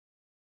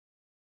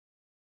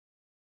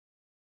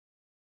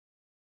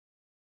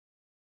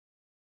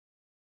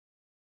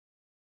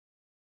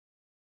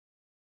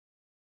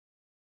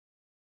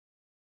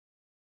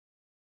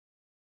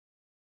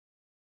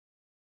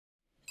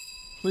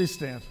Please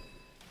stand.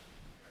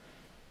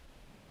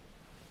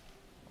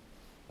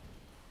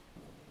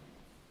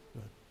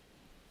 Good.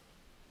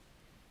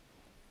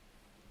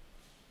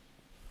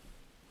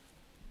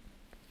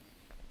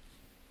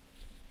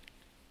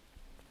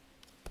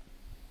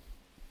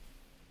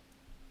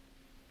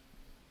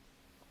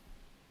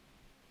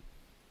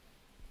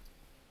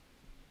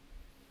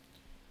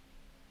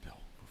 Bill,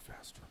 go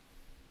faster.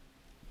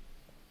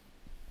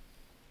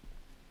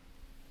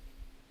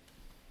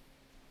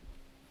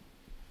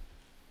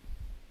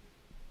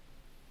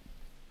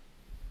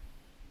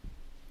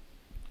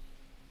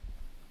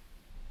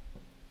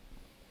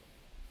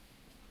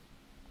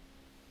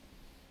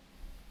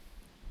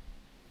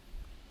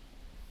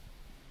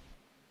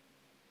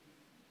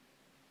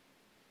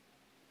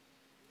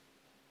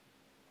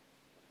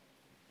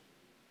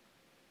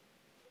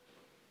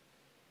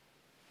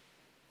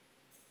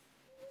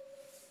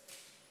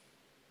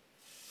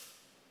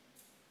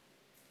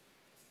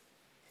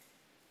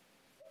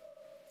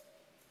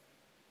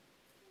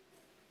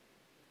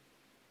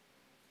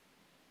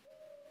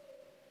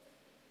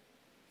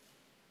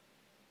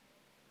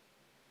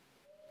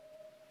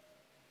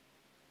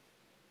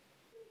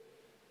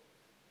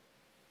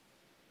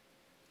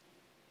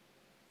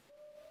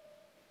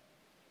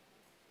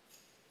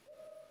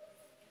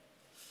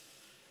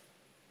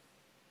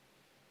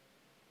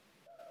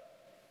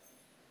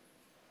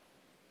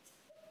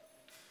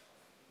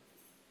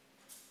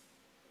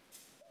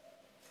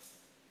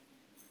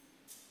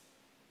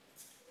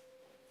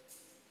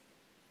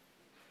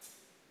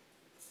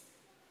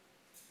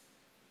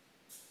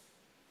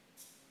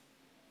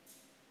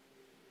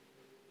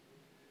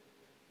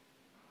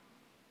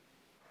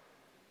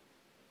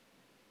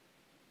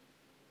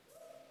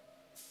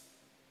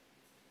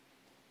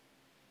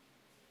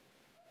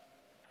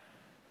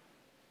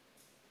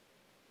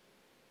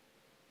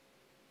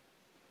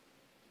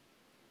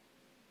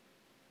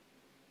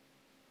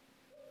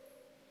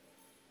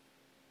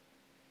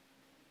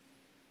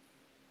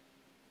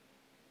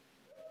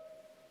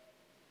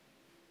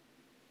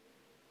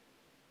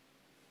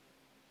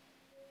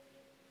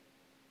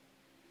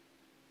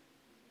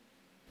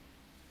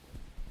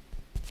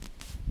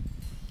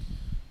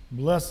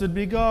 Blessed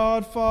be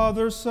God,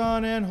 Father,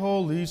 Son, and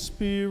Holy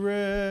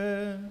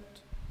Spirit.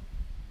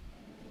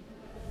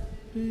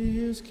 Be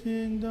his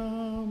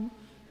kingdom,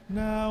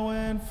 now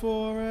and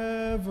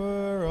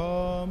forever.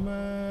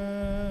 Amen.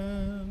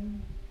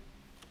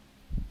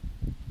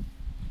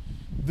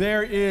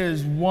 There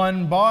is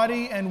one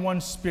body and one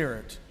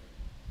spirit.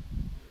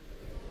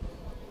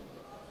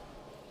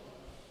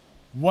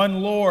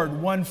 One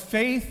Lord, one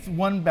faith,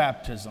 one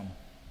baptism.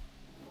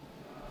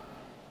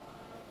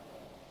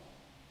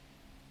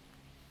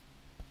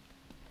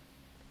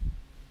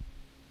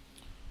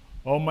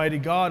 Almighty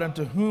God,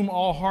 unto whom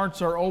all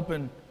hearts are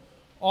open,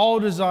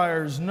 all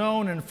desires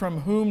known, and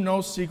from whom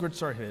no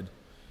secrets are hid,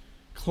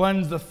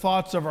 cleanse the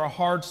thoughts of our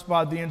hearts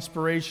by the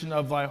inspiration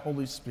of thy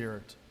Holy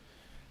Spirit,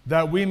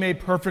 that we may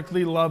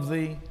perfectly love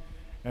thee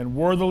and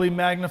worthily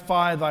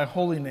magnify thy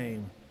holy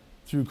name,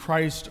 through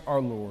Christ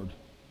our Lord.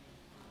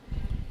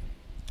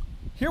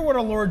 Hear what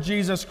our Lord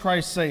Jesus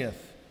Christ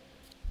saith: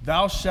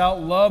 Thou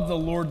shalt love the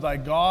Lord thy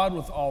God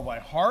with all thy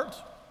heart,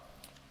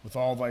 with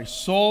all thy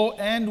soul,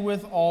 and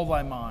with all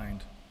thy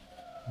mind.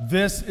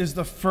 This is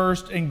the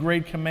first and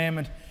great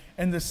commandment,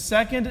 and the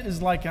second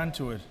is like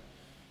unto it.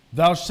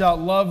 Thou shalt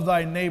love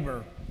thy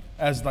neighbor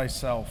as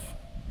thyself.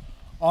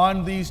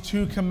 On these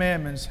two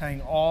commandments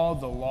hang all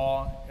the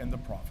law and the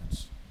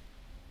prophets.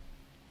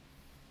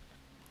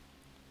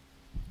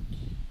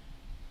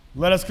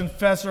 Let us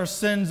confess our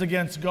sins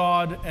against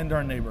God and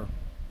our neighbor.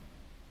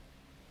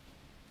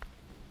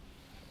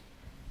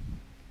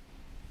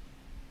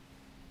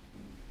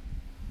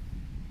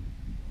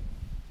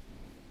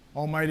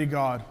 Almighty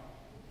God,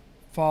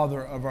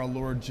 Father of our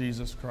Lord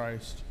Jesus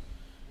Christ,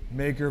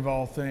 maker of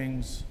all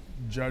things,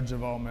 judge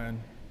of all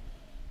men,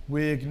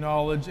 we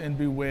acknowledge and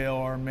bewail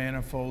our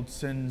manifold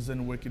sins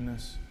and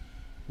wickedness,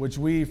 which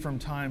we from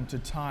time to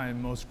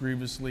time most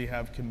grievously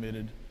have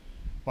committed,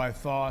 by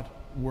thought,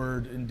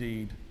 word, and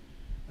deed,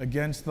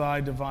 against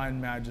thy divine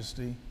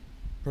majesty,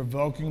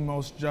 provoking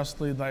most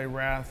justly thy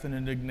wrath and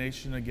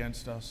indignation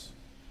against us.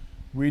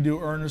 We do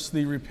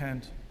earnestly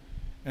repent,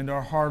 and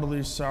are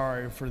heartily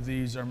sorry for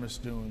these our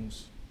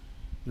misdoings.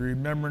 The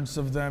remembrance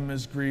of them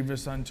is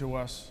grievous unto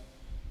us.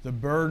 The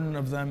burden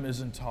of them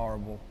is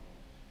intolerable.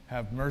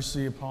 Have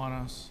mercy upon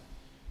us.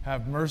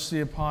 Have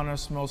mercy upon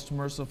us, most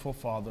merciful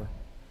Father.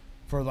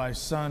 For thy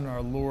Son,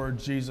 our Lord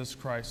Jesus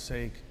Christ's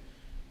sake,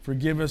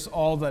 forgive us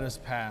all that is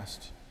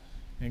past,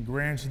 and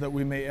grant that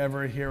we may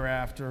ever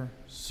hereafter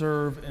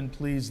serve and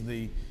please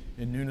thee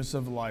in newness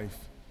of life,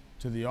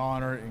 to the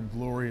honor and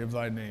glory of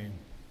thy name.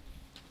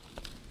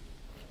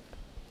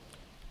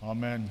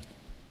 Amen.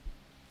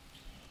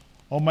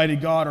 Almighty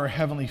God, our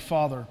heavenly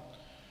Father,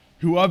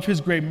 who of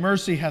his great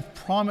mercy hath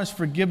promised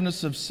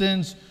forgiveness of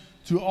sins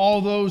to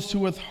all those who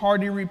with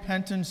hearty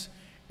repentance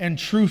and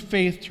true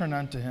faith turn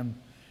unto him,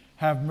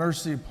 have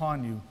mercy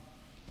upon you,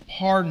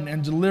 pardon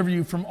and deliver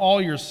you from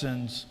all your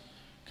sins,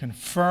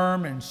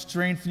 confirm and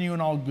strengthen you in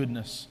all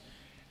goodness,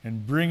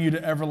 and bring you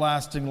to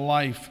everlasting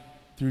life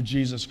through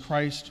Jesus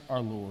Christ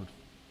our Lord.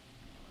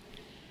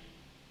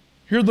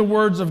 Hear the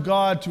words of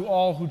God to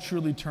all who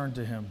truly turn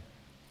to him.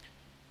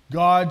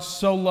 God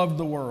so loved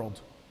the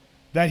world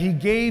that he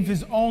gave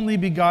his only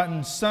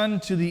begotten Son,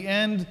 to the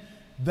end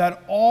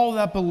that all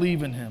that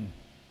believe in him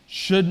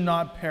should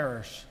not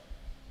perish,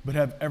 but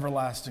have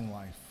everlasting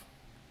life.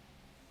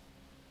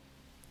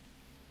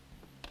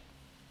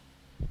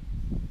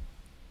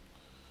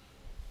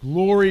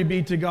 Glory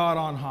be to God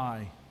on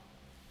high,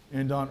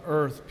 and on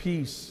earth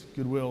peace,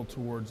 goodwill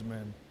towards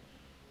men.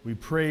 We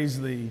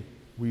praise thee,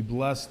 we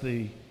bless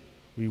thee,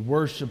 we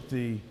worship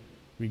thee,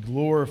 we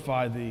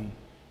glorify thee.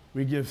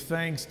 We give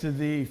thanks to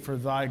thee for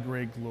thy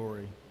great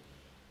glory.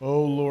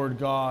 O Lord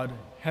God,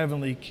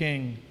 heavenly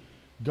King,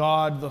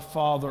 God the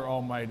Father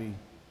Almighty,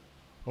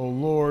 O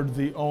Lord,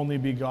 the only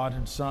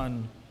begotten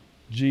Son,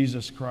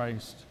 Jesus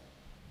Christ.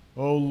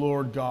 O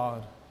Lord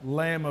God,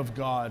 Lamb of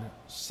God,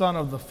 Son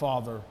of the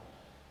Father,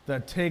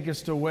 that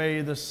takest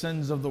away the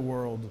sins of the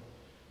world,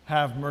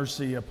 have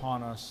mercy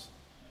upon us.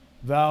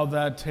 Thou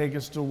that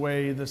takest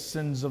away the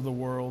sins of the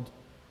world,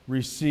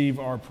 receive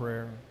our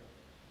prayer.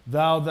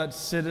 Thou that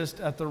sittest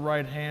at the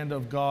right hand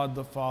of God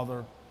the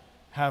Father,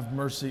 have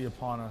mercy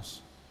upon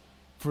us.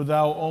 For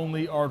thou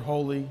only art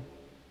holy,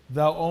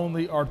 thou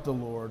only art the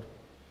Lord.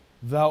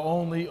 Thou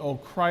only, O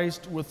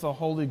Christ, with the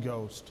Holy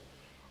Ghost,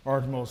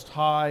 art most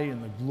high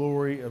in the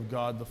glory of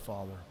God the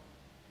Father.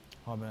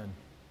 Amen.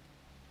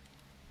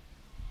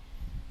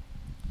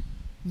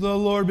 The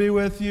Lord be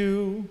with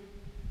you.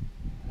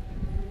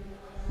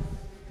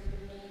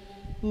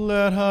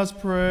 Let us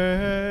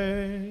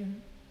pray.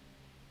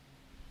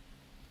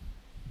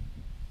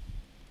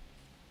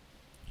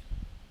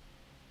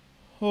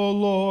 O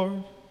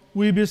Lord,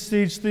 we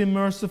beseech thee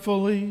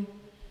mercifully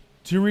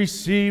to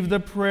receive the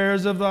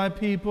prayers of thy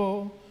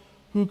people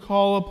who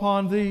call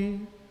upon thee,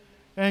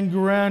 and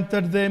grant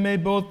that they may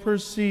both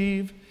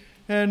perceive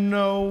and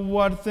know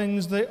what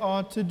things they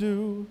ought to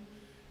do,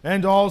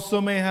 and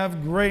also may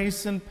have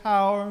grace and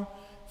power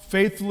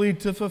faithfully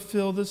to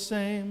fulfill the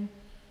same,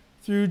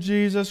 through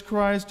Jesus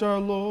Christ our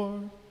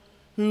Lord,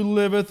 who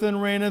liveth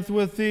and reigneth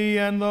with thee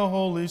and the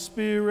Holy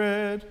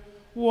Spirit,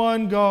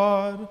 one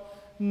God,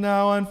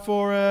 now and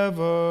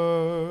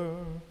forever.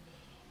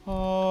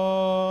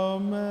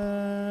 Amen.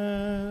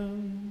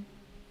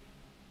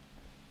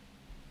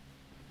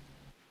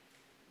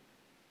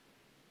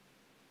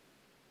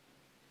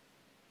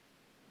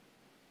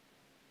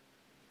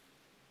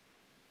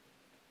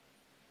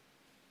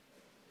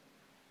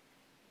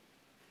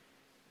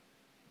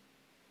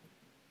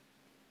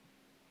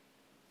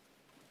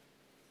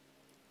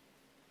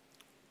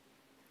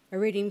 A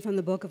reading from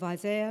the book of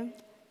Isaiah,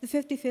 the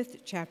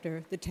 55th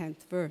chapter, the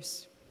 10th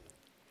verse.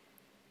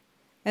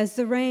 As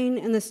the rain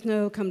and the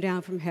snow come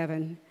down from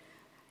heaven,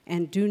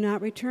 and do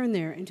not return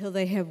there until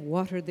they have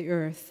watered the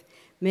earth,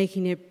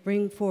 making it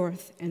bring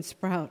forth and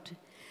sprout,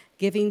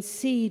 giving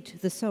seed to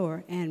the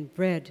sower and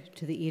bread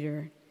to the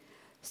eater,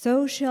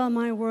 so shall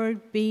my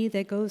word be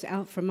that goes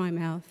out from my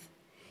mouth.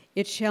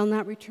 It shall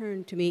not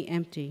return to me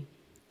empty,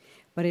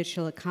 but it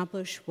shall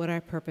accomplish what I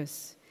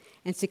purpose,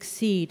 and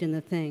succeed in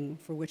the thing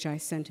for which I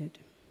sent it.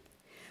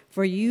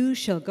 For you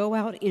shall go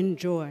out in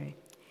joy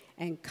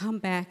and come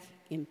back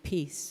in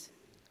peace.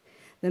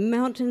 The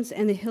mountains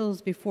and the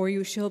hills before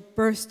you shall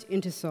burst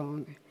into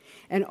song,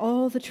 and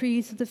all the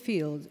trees of the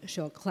field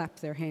shall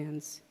clap their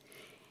hands.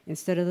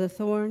 Instead of the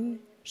thorn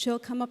shall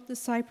come up the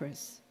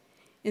cypress,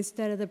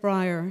 instead of the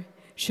briar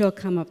shall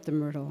come up the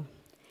myrtle,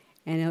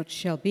 and it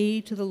shall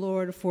be to the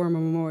Lord for a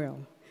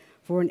memorial,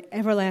 for an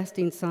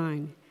everlasting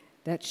sign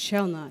that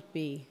shall not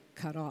be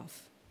cut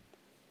off.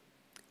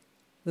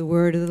 The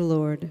word of the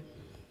Lord.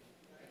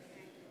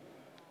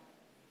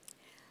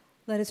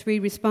 Let us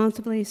read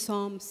responsibly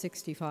Psalm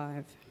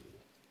 65.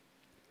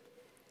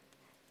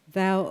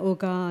 Thou, O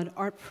God,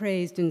 art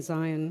praised in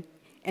Zion,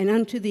 and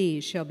unto thee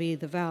shall be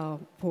the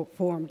vow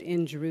formed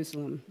in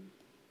Jerusalem.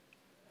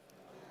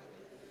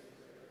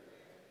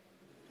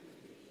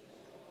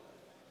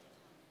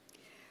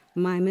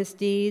 My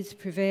misdeeds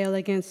prevail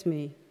against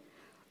me.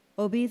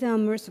 O be thou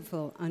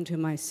merciful unto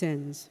my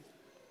sins.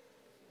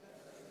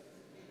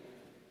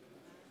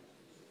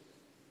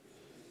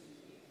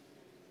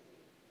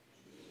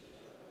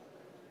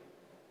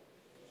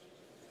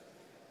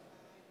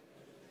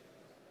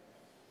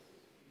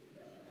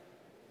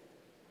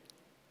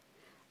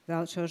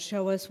 Thou shalt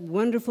show us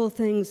wonderful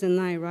things in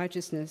thy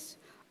righteousness,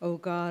 O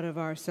God of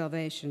our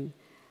salvation,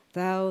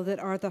 thou that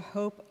art the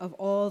hope of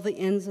all the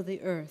ends of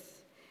the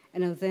earth,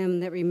 and of them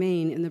that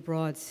remain in the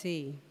broad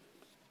sea.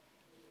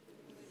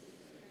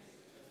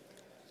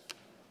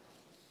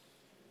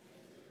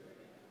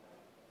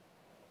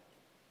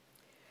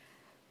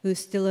 Who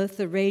stilleth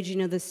the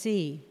raging of the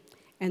sea,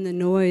 and the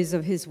noise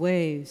of his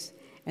waves,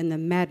 and the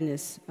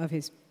madness of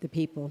the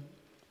people.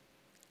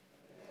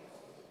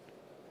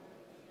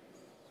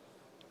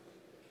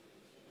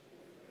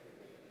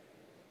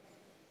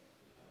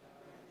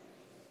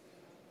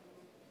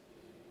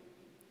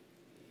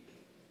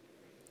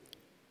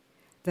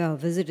 Thou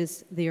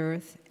visitest the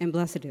earth and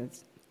blessest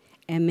it,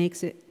 and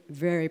makes it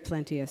very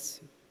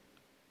plenteous.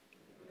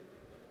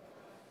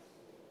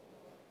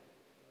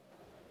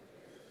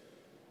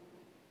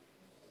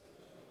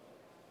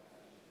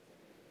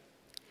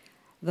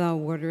 Thou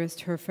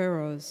waterest her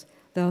furrows,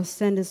 thou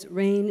sendest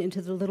rain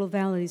into the little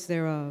valleys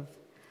thereof.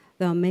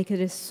 Thou makest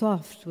it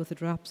soft with the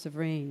drops of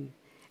rain,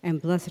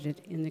 and blessed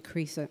it in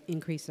the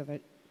increase of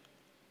it.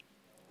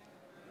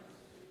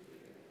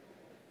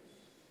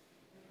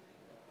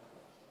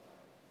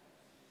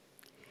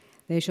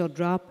 They shall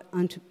drop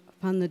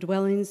upon the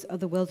dwellings of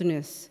the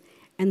wilderness,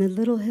 and the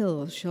little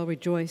hills shall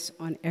rejoice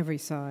on every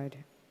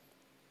side.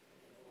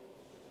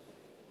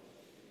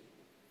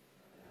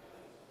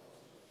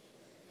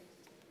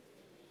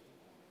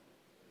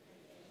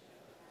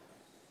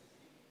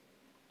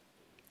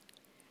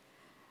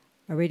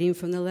 A reading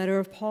from the letter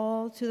of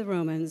Paul to the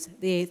Romans,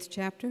 the 8th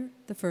chapter,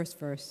 the 1st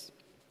verse.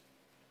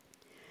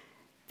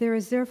 There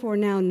is therefore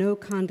now no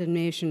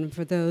condemnation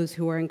for those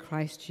who are in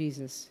Christ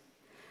Jesus.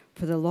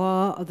 For the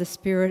law of the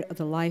Spirit of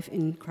the life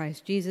in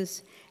Christ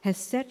Jesus has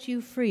set you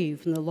free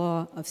from the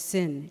law of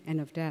sin and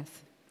of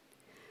death.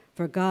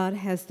 For God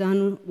has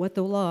done what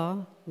the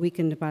law,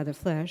 weakened by the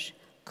flesh,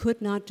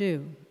 could not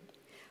do.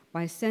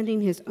 By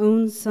sending his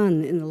own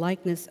Son in the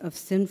likeness of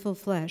sinful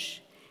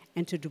flesh,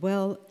 and to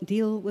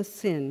deal with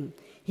sin,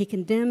 he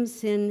condemned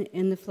sin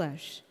in the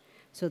flesh,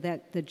 so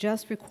that the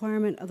just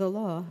requirement of the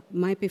law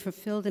might be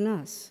fulfilled in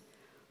us,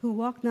 who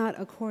walk not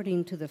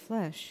according to the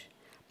flesh,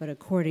 but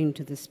according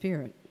to the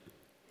Spirit.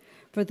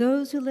 For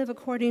those who live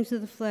according to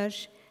the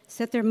flesh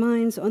set their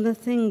minds on the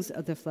things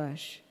of the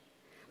flesh,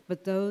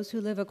 but those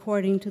who live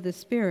according to the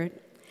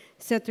Spirit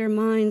set their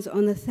minds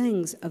on the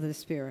things of the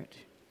Spirit.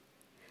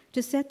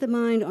 To set the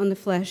mind on the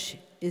flesh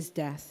is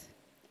death,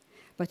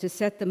 but to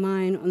set the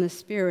mind on the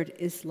Spirit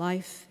is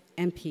life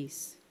and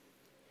peace.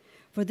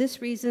 For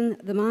this reason,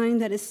 the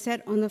mind that is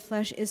set on the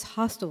flesh is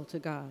hostile to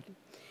God.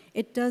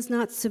 It does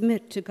not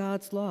submit to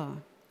God's law.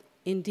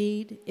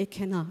 Indeed, it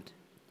cannot.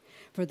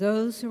 For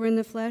those who are in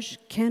the flesh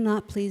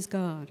cannot please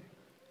God.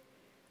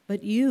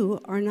 But you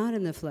are not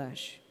in the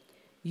flesh.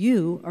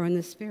 You are in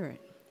the Spirit,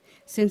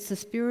 since the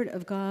Spirit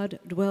of God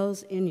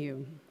dwells in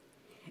you.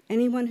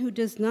 Anyone who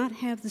does not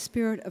have the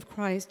Spirit of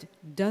Christ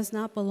does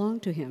not belong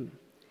to him.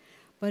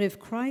 But if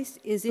Christ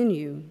is in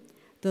you,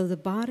 though the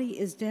body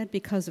is dead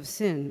because of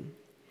sin,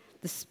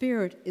 the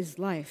Spirit is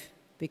life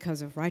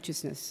because of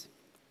righteousness.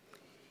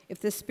 If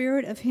the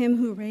Spirit of him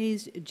who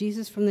raised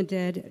Jesus from the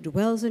dead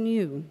dwells in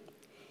you,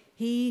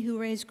 he who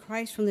raised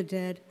Christ from the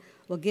dead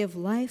will give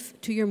life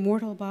to your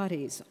mortal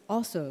bodies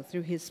also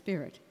through his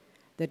Spirit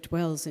that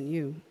dwells in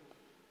you.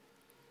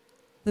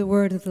 The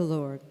word of the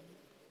Lord.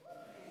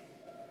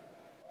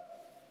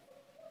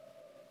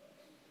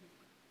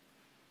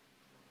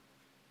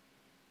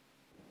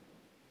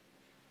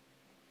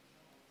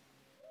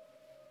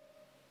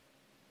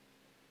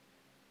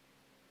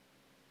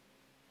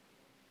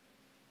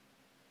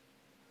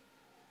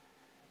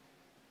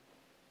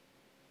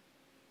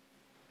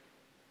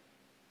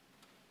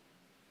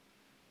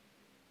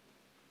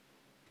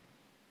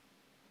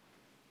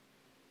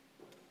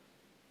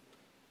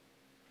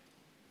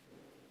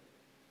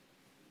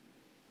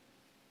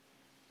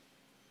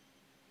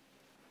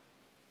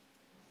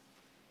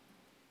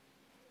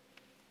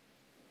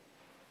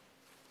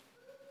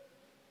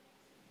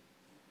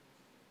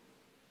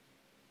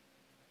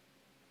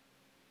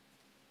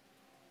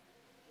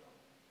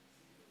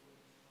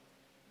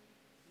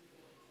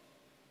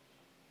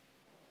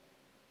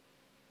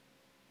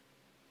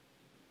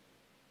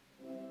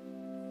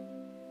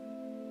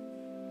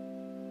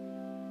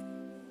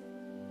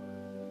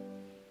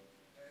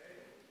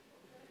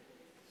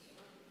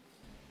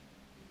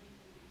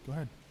 Go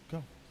ahead,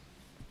 go.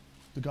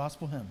 The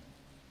gospel hymn.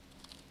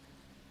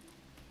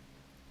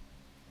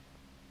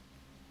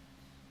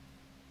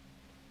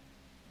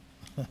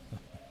 Okay.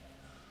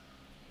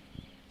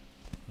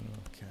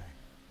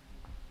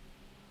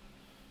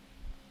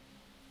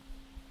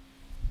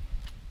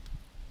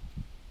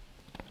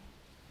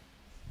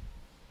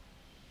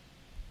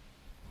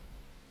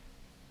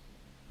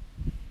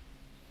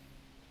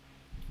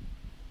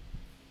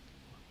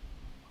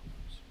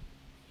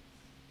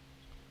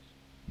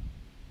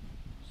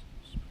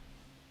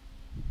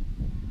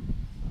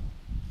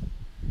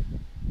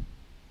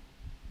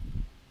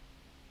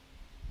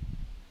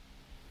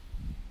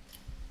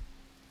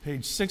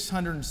 Page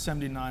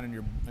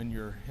 679 in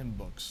your hymn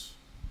books.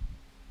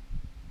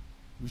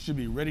 We should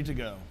be ready to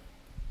go.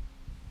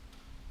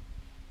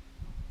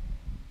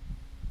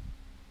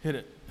 Hit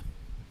it.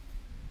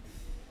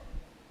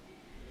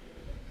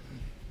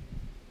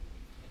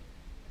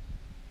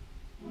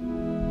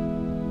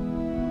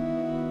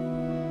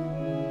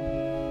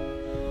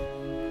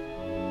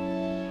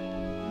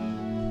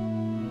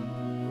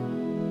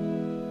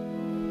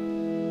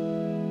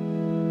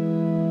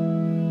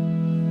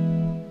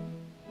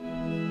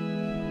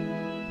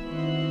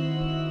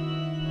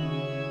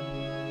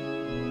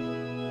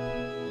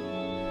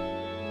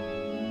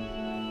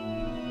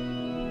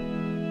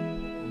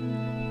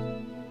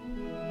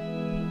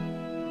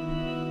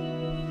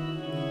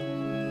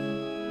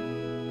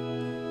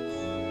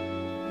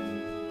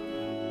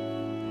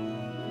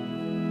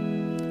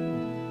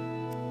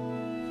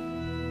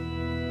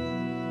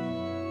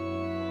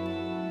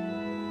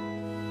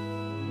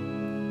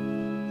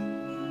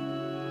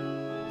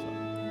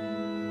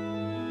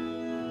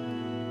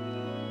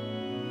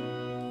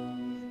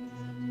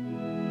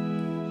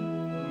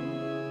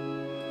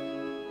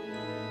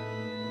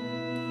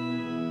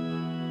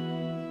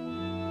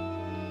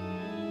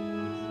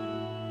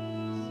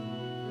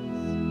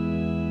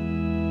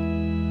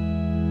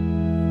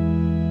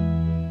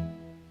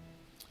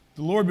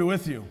 The Lord be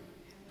with you.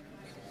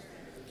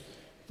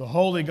 The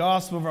Holy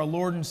Gospel of our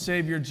Lord and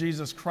Savior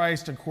Jesus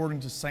Christ according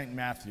to St.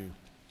 Matthew.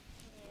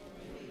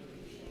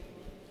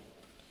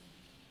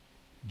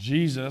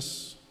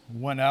 Jesus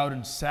went out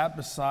and sat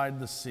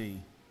beside the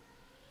sea.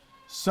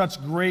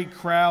 Such great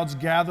crowds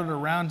gathered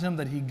around him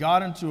that he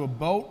got into a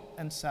boat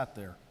and sat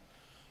there,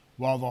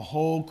 while the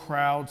whole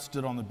crowd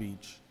stood on the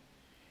beach.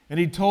 And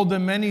he told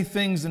them many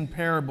things in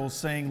parables,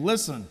 saying,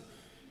 "Listen,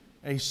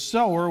 a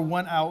sower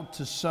went out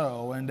to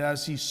sow, and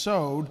as he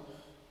sowed,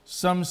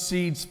 some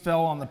seeds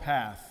fell on the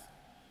path,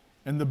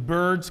 and the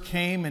birds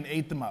came and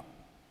ate them up.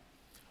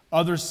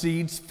 Other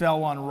seeds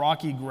fell on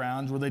rocky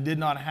ground where they did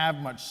not have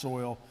much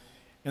soil,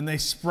 and they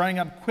sprang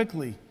up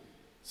quickly,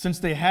 since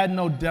they had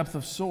no depth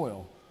of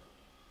soil.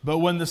 But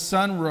when the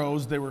sun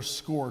rose, they were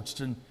scorched,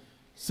 and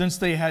since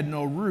they had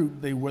no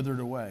root, they withered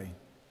away.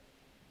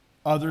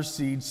 Other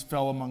seeds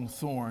fell among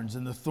thorns,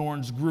 and the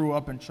thorns grew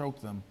up and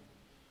choked them.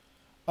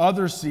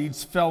 Other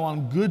seeds fell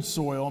on good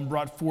soil and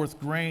brought forth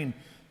grain,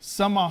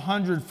 some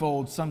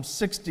 100-fold, some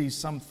 60,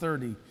 some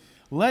 30.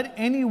 Let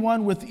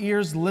anyone with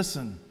ears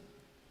listen.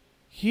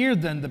 Hear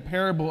then the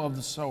parable of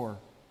the sower.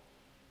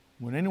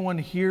 When anyone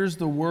hears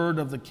the word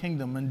of the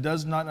kingdom and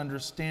does not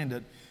understand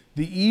it,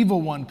 the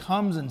evil one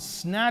comes and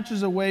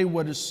snatches away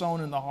what is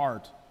sown in the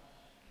heart.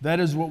 That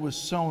is what was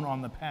sown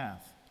on the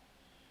path.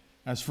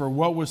 As for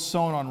what was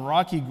sown on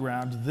rocky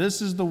ground,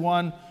 this is the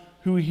one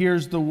who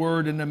hears the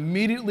word and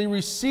immediately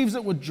receives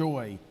it with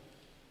joy.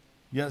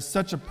 Yet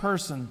such a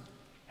person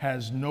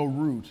has no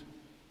root,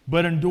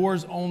 but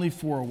endures only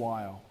for a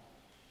while.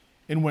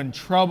 And when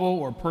trouble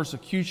or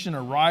persecution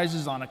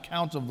arises on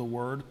account of the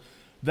word,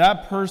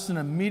 that person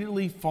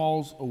immediately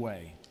falls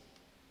away.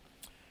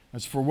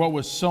 As for what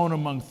was sown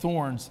among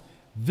thorns,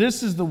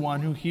 this is the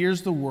one who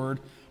hears the word,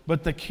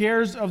 but the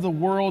cares of the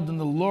world and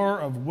the lure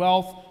of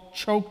wealth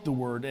choke the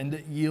word, and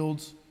it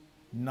yields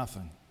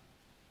nothing.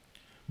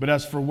 But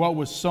as for what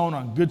was sown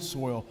on good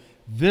soil,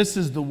 this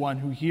is the one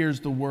who hears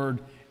the word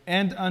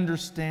and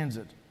understands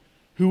it,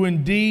 who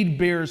indeed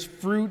bears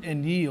fruit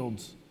and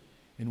yields,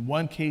 in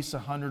one case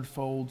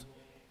 100-fold,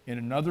 in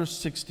another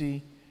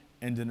 60,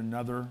 and in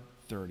another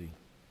 30.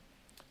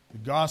 The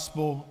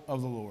Gospel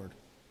of the Lord.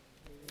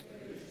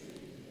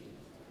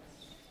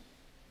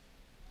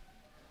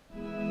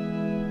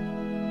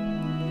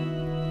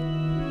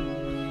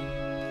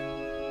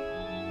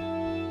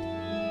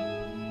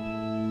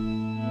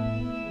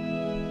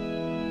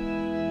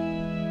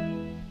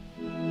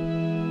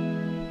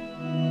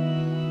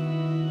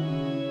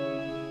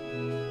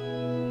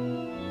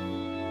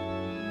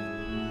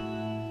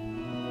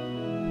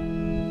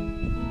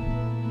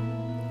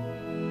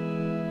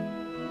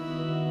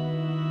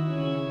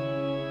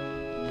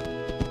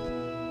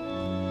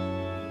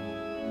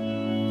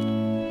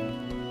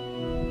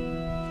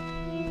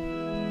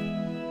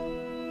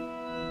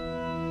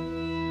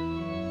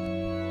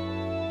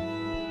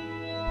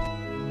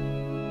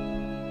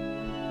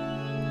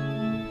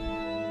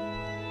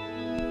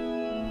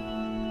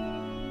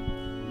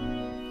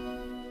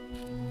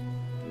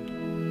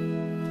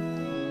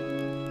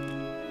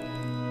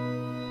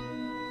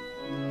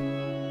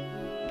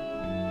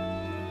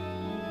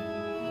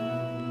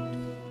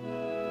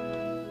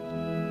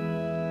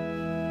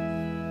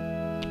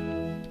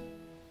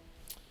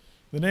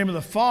 In the name of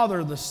the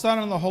Father, the Son,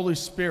 and the Holy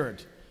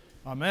Spirit.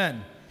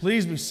 Amen.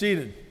 Please be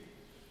seated.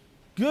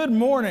 Good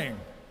morning.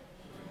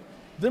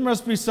 There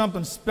must be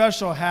something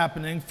special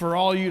happening for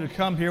all you to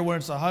come here when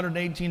it's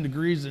 118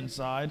 degrees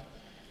inside.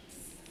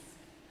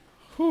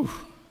 Whew.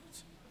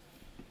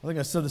 I think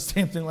I said the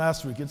same thing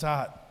last week. It's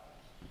hot.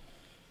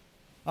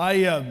 I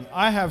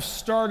have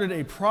started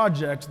a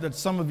project that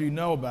some of you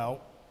know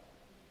about.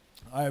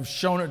 I have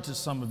shown it to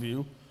some of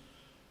you.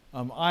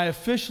 I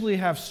officially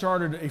have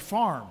started a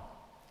farm.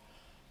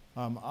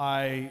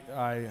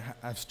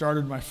 I've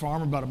started my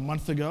farm about a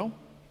month ago.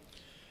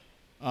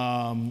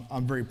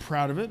 I'm very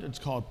proud of it. It's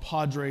called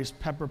Padres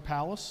Pepper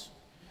Palace.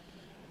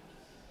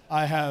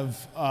 I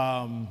have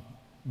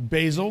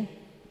basil.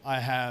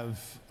 I have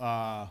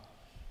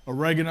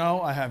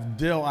oregano. I have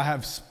dill. I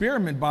have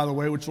spearmint, by the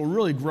way, which will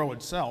really grow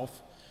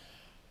itself.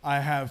 I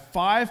have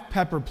 5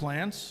 pepper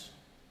plants.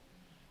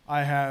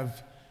 I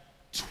have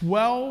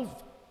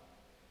 12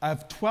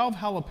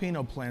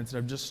 jalapeno plants that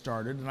I've just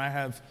started, and I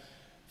have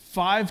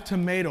 5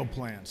 tomato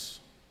plants.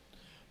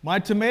 My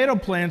tomato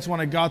plants, when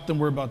I got them,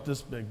 were about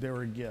this big. They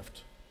were a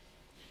gift.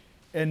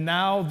 And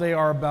now they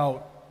are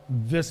about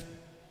this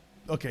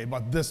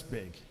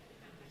big.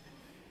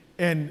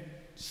 And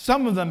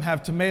some of them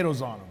have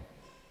tomatoes on them.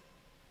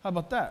 How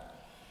about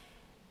that?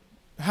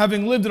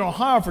 Having lived in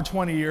Ohio for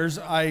 20 years,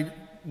 I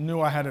knew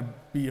I had to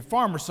be a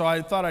farmer, so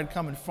I thought I'd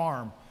come and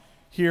farm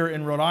here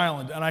in Rhode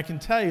Island. And I can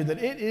tell you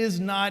that it is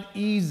not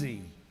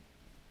easy.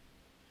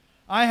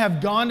 I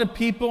have gone to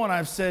people and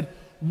I've said,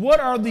 what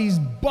are these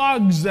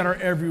bugs that are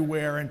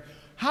everywhere? And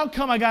how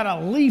come I got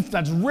a leaf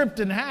that's ripped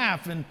in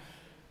half? And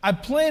I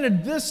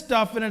planted this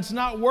stuff and it's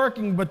not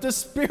working, but this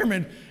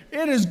spearmint,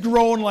 it is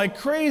growing like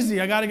crazy.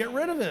 I got to get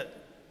rid of it.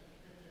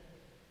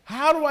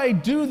 How do I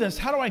do this?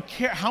 How do I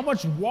care? How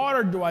much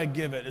water do I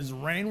give it? Is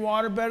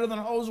rainwater better than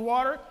hose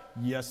water?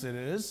 Yes, it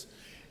is.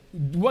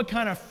 What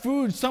kind of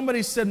food?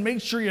 Somebody said,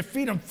 make sure you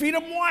feed them. Feed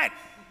them what?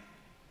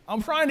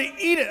 I'm trying to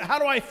eat it. How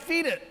do I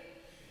feed it?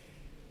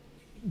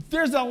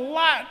 There's a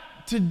lot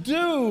to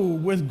do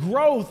with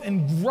growth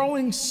and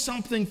growing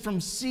something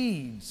from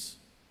seeds.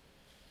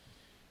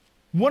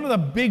 One of the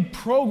big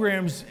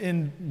programs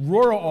in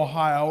rural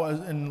Ohio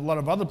and a lot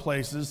of other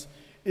places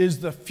is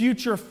the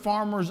Future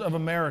Farmers of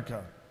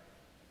America.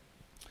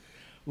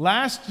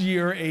 Last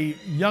year, a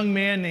young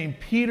man named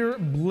Peter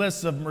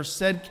Bliss of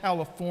Merced,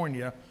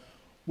 California,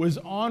 was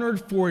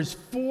honored for his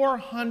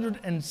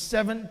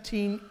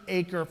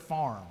 417-acre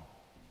farm.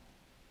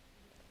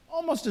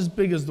 Almost as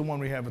big as the one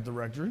we have at the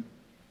rectory.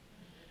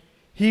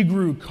 He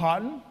grew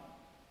cotton,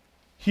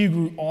 he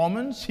grew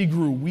almonds, he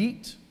grew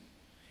wheat.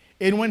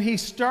 And when he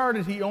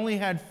started, he only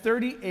had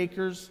 30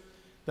 acres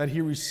that he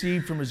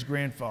received from his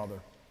grandfather.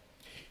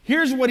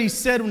 Here's what he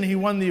said when he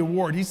won the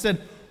award. He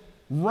said,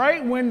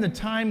 right when the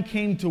time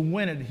came to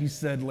win it, he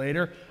said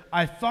later,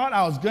 I thought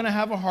I was going to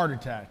have a heart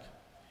attack.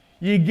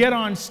 You get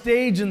on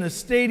stage in the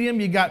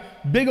stadium, you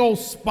got big old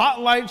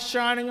spotlights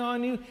shining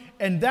on you,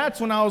 and that's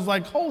when I was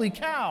like, holy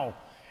cow.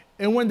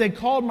 And when they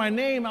called my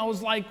name, I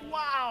was like,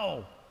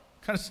 wow.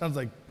 Kind of sounds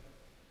like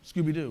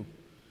Scooby-Doo.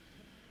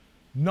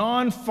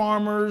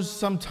 Non-farmers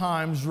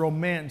sometimes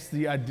romance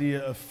the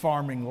idea of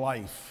farming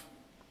life.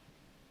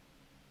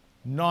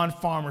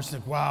 Non-farmers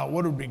think, wow,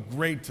 what would be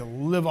great to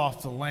live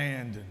off the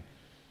land and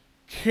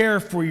care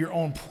for your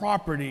own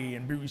property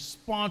and be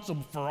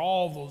responsible for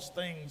all those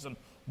things and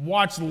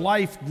watch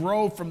life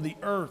grow from the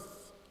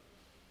earth.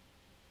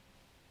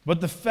 But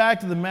the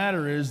fact of the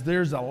matter is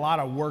there's a lot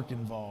of work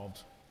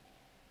involved.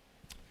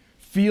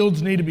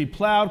 Fields need to be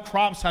plowed,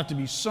 crops have to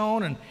be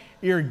sown, and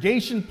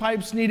irrigation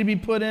pipes need to be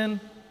put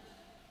in.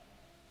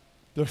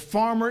 The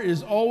farmer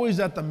is always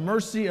at the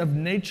mercy of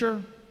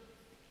nature.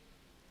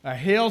 A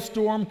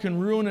hailstorm can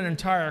ruin an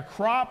entire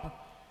crop.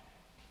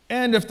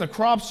 And if the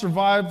crops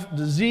survive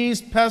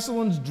disease,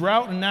 pestilence,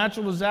 drought, and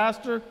natural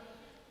disaster,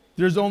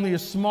 there's only a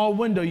small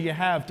window you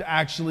have to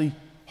actually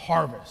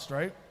harvest,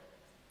 right?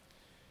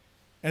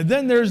 And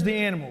then there's the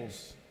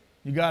animals.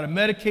 You got to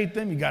medicate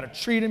them, you got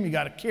to treat them, you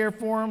got to care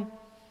for them.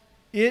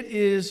 It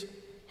is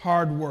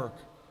hard work.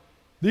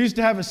 They used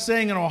to have a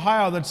saying in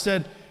Ohio that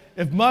said,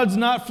 if mud's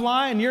not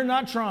flying, you're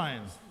not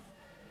trying.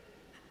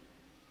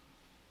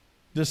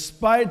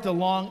 Despite the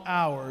long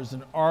hours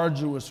and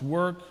arduous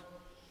work,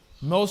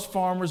 most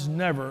farmers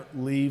never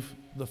leave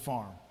the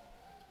farm.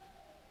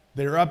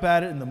 They're up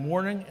at it in the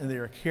morning and they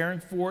are caring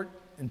for it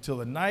until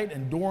the night,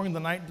 and during the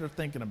night they're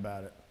thinking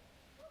about it.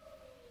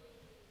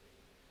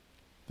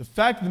 The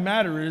fact of the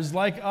matter is,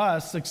 like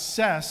us,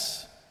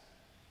 success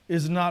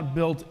is not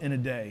built in a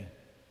day.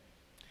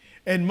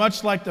 And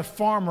much like the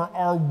farmer,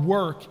 our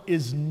work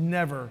is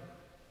never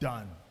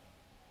done.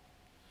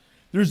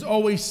 There's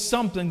always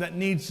something that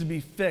needs to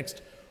be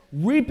fixed.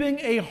 Reaping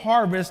a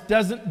harvest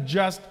doesn't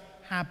just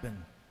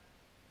happen.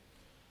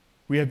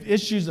 We have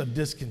issues of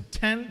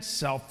discontent,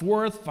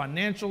 self-worth,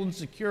 financial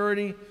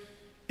insecurity,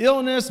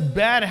 illness,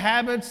 bad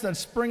habits that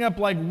spring up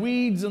like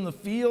weeds in the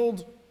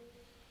field.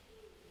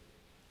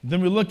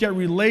 Then we look at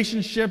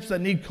relationships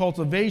that need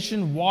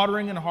cultivation,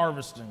 watering, and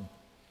harvesting.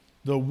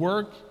 The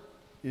work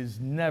is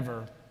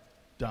never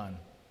done.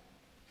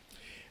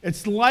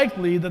 It's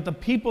likely that the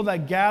people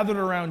that gathered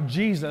around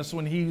Jesus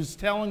when he was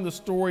telling the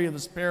story of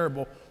this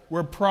parable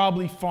were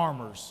probably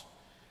farmers.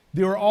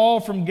 They were all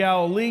from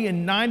Galilee,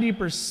 and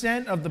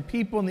 90% of the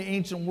people in the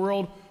ancient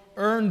world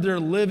earned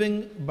their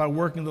living by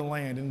working the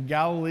land, and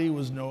Galilee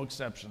was no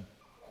exception.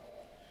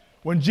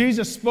 When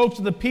Jesus spoke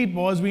to the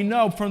people, as we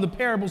know from the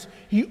parables,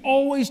 he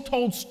always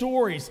told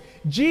stories.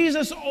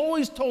 Jesus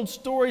always told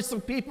stories so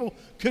people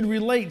could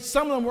relate.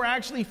 Some of them were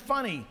actually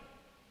funny.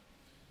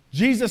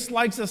 Jesus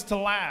likes us to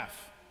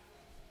laugh.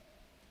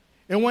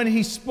 And when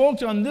he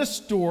spoke on this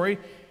story,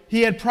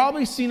 he had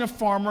probably seen a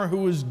farmer who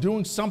was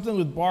doing something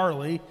with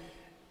barley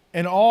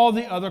and all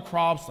the other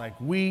crops like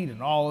wheat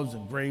and olives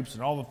and grapes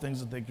and all the things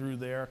that they grew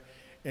there.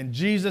 And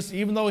Jesus,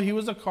 even though he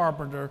was a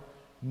carpenter,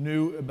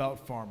 knew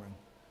about farming.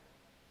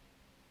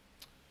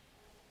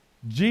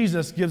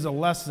 Jesus gives a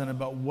lesson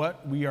about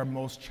what we are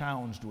most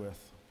challenged with.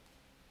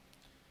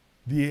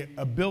 The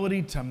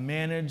ability to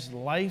manage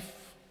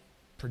life,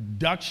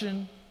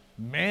 production,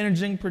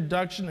 managing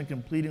production, and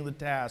completing the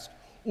task,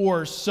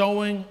 or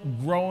sowing,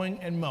 growing,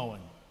 and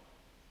mowing.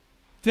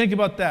 Think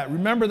about that.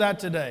 Remember that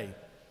today.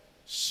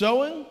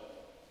 Sowing,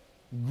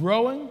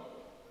 growing,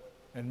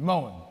 and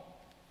mowing.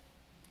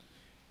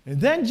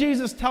 And then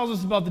Jesus tells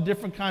us about the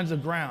different kinds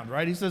of ground,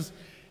 right? He says,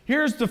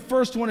 here's the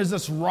first one, is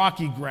this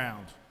rocky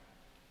ground.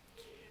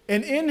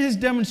 And in his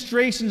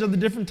demonstrations of the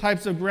different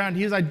types of ground,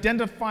 he is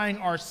identifying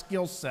our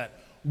skill set,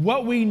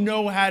 what we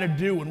know how to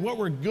do and what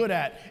we're good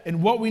at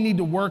and what we need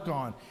to work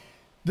on.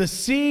 The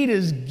seed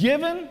is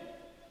given,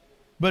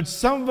 but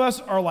some of us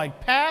are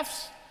like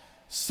paths,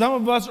 some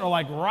of us are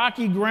like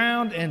rocky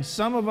ground, and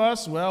some of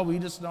us, well, we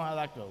just know how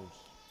that goes.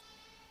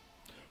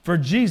 For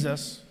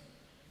Jesus,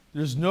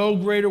 There's no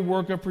greater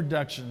work of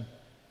production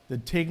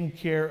than taking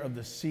care of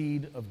the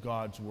seed of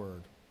God's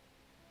word.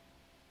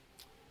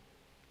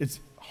 It's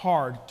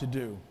hard to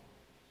do.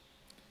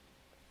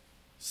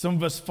 Some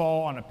of us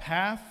fall on a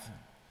path,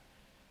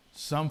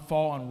 some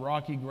fall on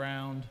rocky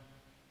ground,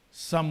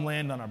 some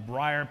land on a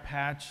briar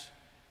patch,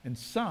 and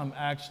some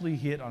actually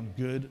hit on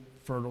good,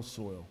 fertile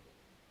soil.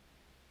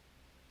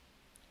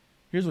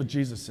 Here's what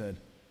Jesus said.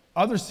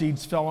 Other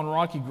seeds fell on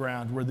rocky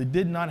ground where they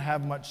did not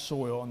have much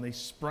soil, and they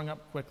sprung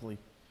up quickly.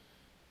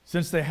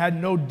 Since they had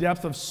no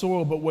depth of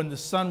soil, but when the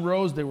sun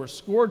rose, they were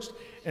scorched,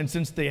 and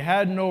since they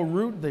had no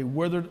root, they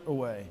withered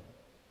away.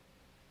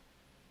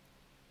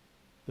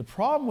 The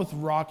problem with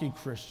rocky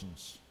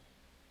Christians,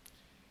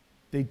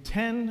 they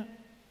tend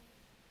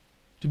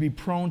to be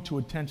prone to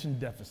attention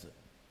deficit.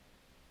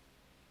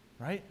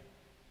 Right?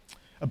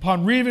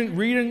 Upon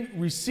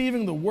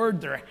receiving the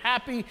word, they're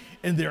happy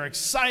and they're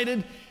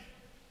excited.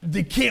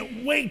 They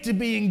can't wait to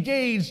be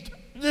engaged.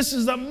 This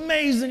is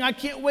amazing. I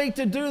can't wait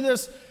to do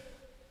this.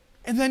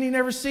 And then you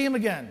never see them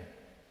again.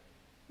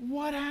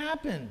 What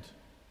happened?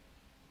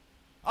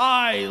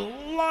 I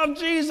love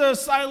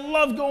Jesus. I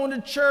love going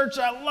to church.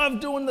 I love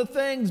doing the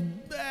things,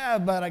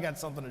 but I got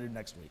something to do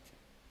next week.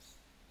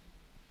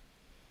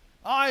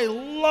 I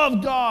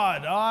love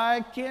God.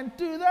 I can't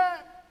do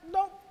that.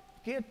 Nope,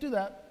 can't do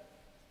that.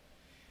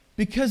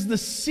 Because the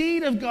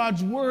seed of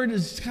God's word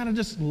is kind of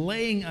just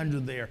laying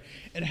under there.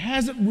 It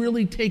hasn't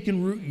really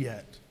taken root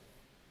yet.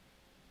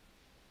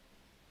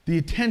 The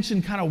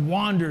attention kind of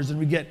wanders and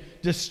we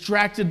get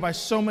distracted by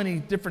so many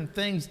different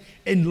things,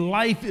 and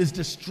life is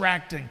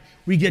distracting.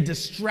 We get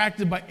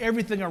distracted by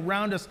everything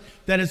around us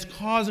that is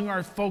causing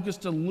our focus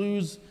to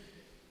lose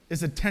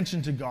its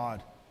attention to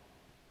God.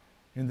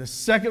 And the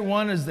second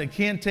one is they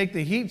can't take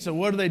the heat, so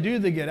what do?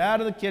 They get out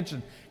of the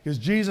kitchen, because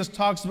Jesus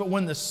talks about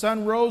when the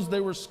sun rose,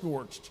 they were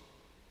scorched.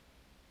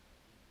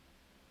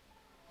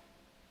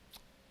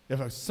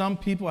 If some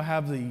people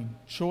have the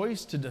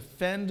choice to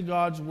defend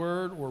God's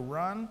word or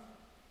run,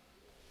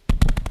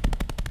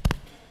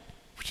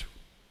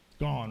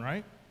 gone,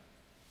 right?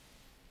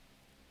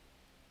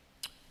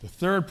 The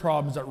third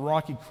problem is that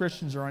rocky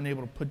Christians are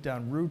unable to put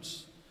down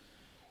roots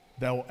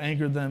that will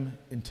anchor them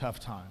in tough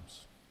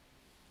times.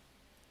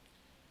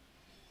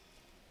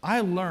 I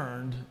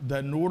learned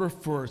that in order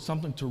for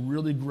something to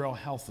really grow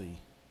healthy,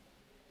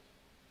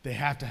 they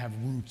have to have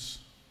roots.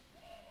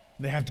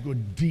 They have to go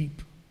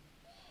deep.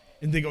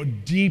 And they go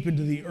deep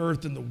into the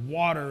earth and the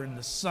water, and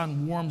the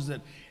sun warms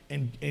it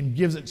and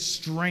gives it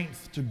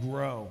strength to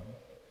grow.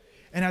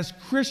 And as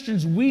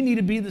Christians, we need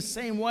to be the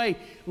same way.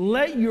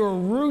 Let your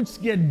roots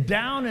get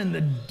down in the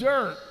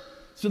dirt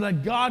so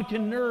that God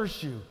can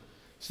nourish you,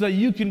 so that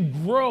you can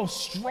grow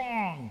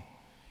strong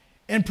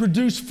and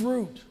produce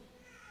fruit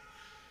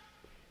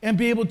and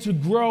be able to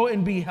grow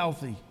and be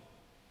healthy.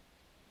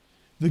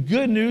 The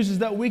good news is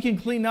that we can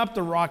clean up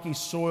the rocky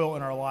soil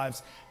in our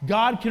lives.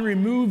 God can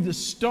remove the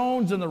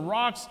stones and the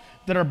rocks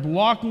that are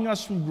blocking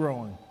us from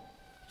growing.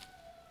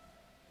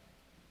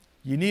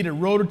 You need a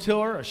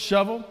rototiller, a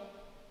shovel,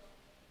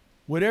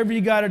 whatever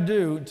you got to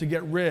do to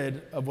get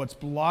rid of what's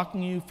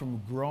blocking you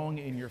from growing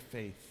in your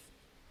faith.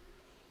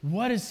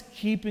 What is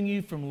keeping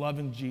you from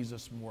loving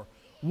Jesus more?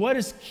 What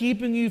is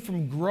keeping you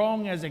from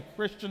growing as a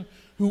Christian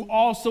who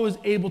also is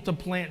able to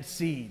plant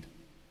seed?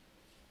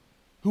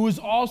 Who is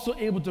also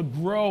able to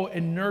grow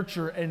and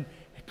nurture and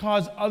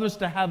cause others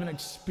to have an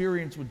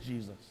experience with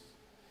Jesus?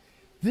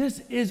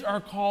 This is our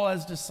call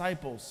as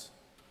disciples.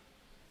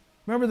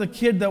 Remember the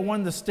kid that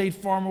won the State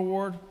Farm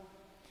Award?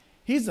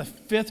 He's a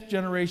 5th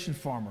generation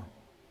farmer.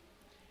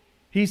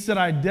 He said,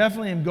 I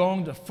definitely am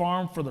going to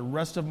farm for the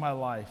rest of my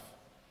life.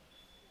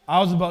 I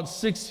was about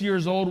 6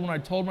 years old when I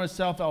told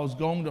myself I was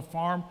going to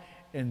farm,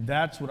 and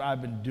that's what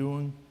I've been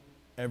doing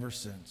ever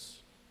since.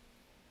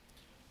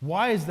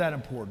 Why is that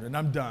important? And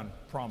I'm done,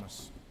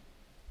 promise.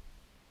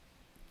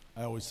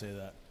 I always say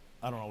that.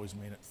 I don't always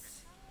mean it,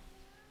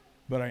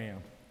 but I am.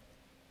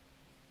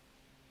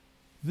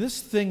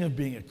 This thing of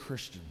being a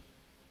Christian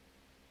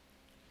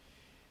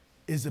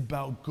is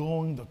about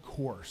going the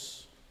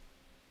course.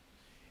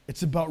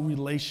 It's about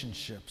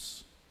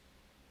relationships.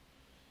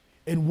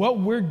 And what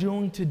we're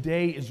doing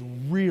today is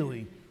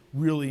really,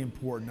 really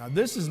important. Now,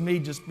 this is me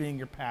just being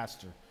your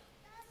pastor.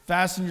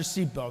 Fasten your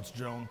seatbelts,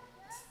 Joan.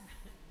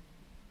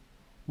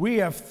 We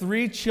have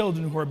 3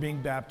 children who are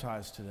being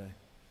baptized today.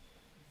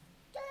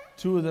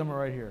 2 of them are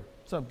right here.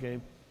 What's up,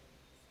 Gabe?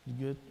 You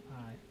good?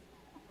 Hi.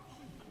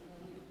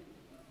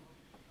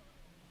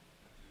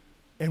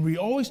 And we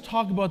always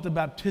talk about the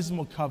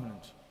baptismal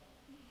covenant.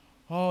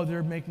 Oh,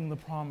 they're making the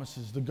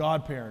promises. The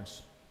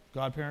godparents.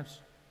 Godparents,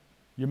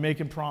 you're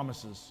making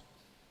promises.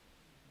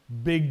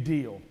 Big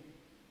deal.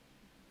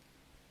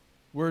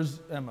 Where's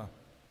Emma?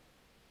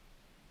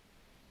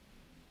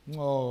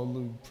 Oh,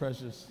 Luke,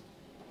 precious.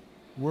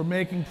 We're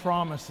making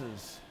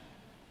promises.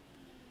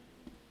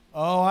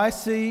 Oh, I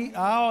see.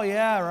 Oh,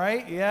 yeah,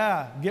 right?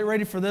 Yeah. Get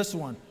ready for this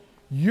one.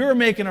 You're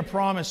making a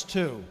promise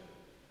too.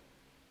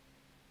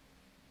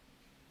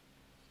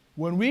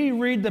 When we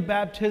read the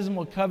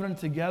baptismal covenant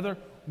together,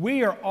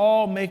 we are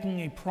all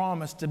making a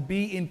promise to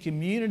be in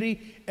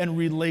community and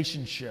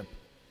relationship.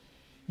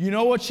 You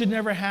know what should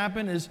never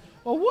happen is,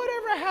 well,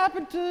 whatever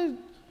happened to,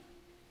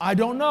 I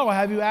don't know.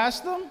 Have you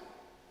asked them?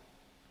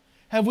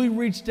 Have we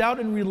reached out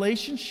in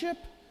relationship?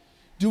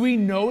 Do we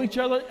know each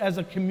other as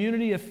a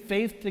community of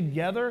faith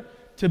together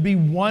to be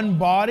one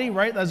body,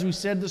 right? As we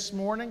said this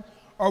morning,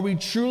 are we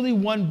truly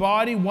one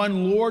body,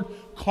 one Lord,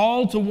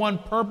 called to one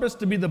purpose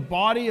to be the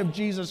body of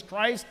Jesus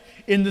Christ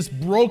in this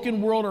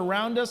broken world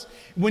around us?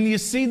 When you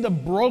see the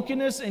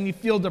brokenness and you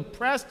feel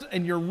depressed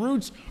and your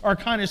roots are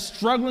kind of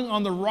struggling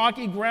on the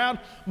rocky ground,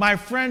 my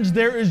friends,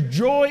 there is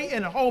joy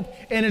and hope,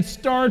 and it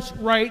starts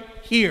right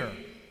here.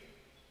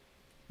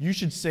 You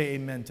should say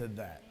amen to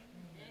that.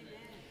 Amen.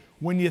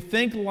 When you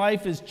think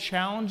life is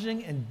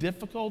challenging and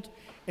difficult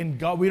and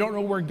God, we don't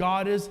know where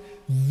God is,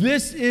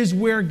 this is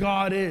where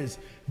God is.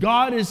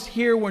 God is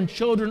here when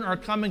children are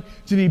coming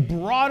to be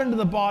brought into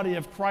the body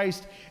of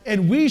Christ,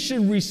 and we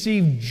should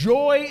receive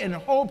joy and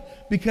hope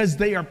because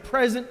they are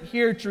present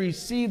here to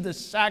receive the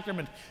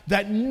sacrament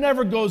that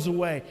never goes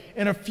away.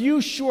 In a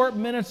few short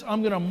minutes,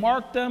 I'm going to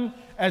mark them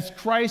as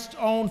Christ's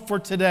own for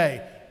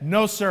today.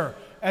 No, sir.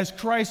 As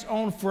Christ's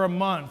own for a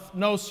month.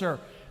 No, sir.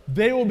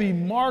 They will be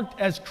marked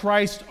as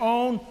Christ's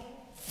own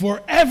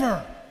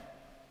forever.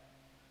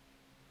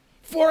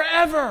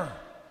 Forever.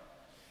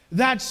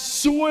 That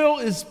soil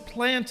is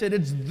planted,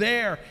 it's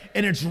there,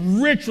 and it's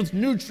rich with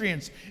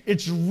nutrients.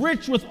 It's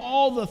rich with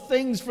all the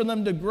things for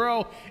them to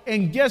grow.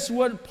 And guess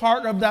what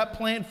part of that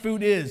plant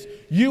food is?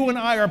 You and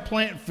I are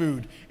plant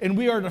food, and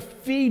we are to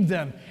feed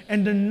them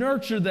and to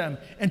nurture them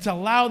and to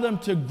allow them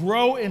to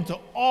grow into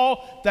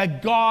all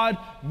that God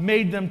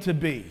made them to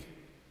be.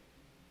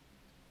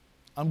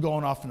 I'm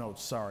going off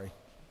notes, sorry.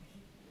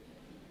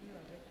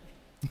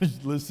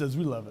 Liz says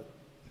we love it.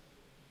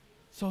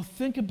 So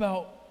think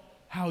about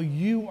how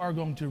you are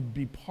going to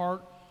be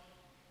part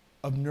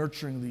of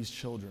nurturing these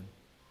children.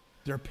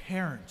 Their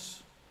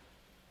parents,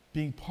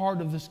 being part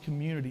of this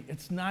community.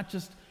 It's not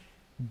just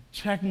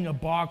checking a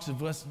box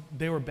of us,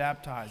 they were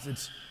baptized.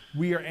 It's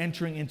we are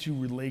entering into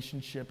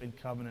relationship and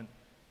covenant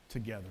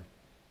together.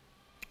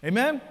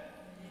 Amen? Amen.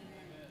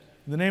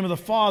 In the name of the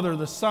Father,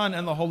 the Son,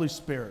 and the Holy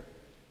Spirit.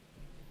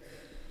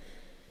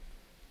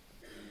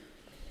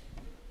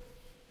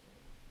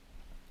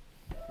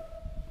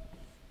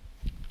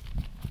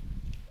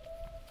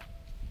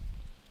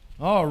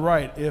 All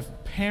right, if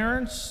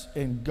parents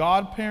and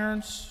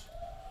godparents,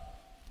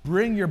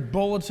 bring your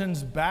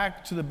bulletins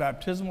back to the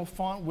baptismal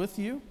font with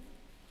you.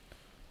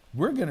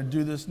 We're going to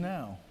do this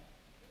now.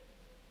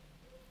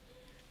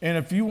 And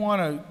if you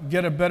want to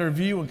get a better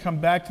view and come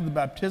back to the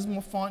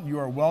baptismal font, you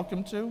are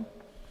welcome to.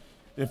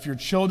 If your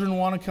children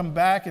want to come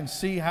back and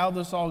see how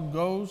this all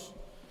goes,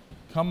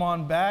 come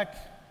on back.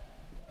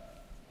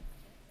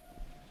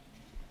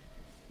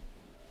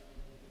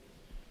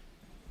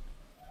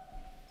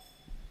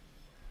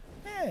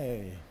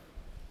 Hey,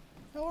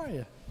 how are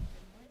you?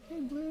 Hey,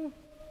 Blue.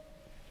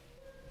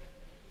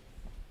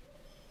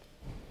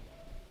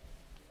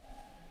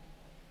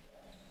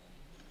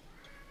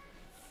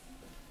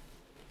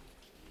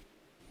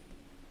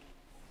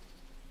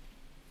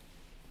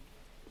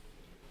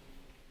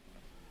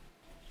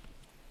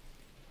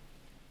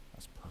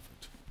 That's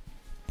perfect.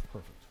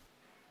 Perfect.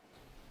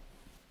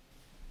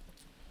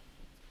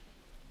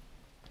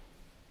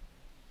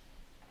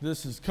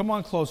 This is, come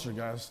on closer,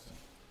 guys.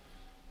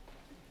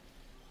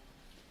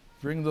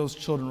 Bring those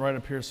children right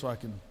up here so I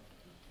can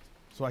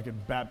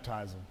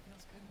baptize them.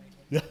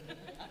 Yeah.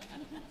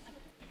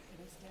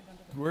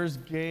 Where's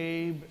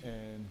Gabe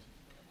and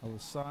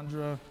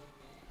Alessandra?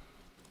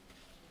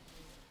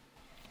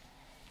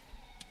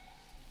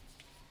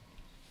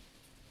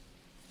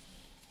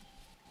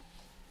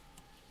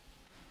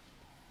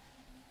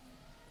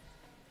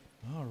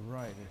 All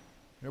right.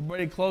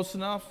 Everybody close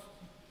enough?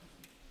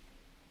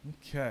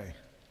 Okay.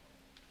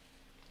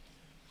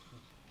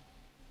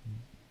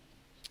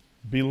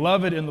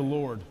 Beloved in the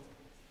Lord,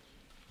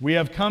 we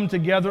have come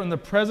together in the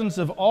presence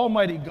of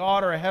Almighty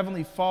God, our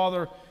Heavenly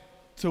Father,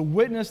 to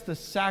witness the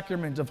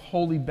sacrament of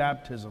holy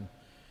baptism,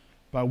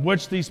 by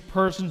which these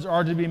persons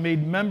are to be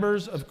made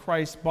members of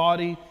Christ's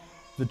body,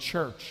 the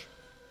church.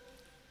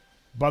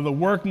 By the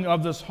working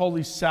of this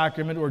holy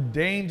sacrament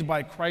ordained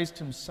by Christ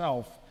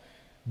himself,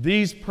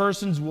 these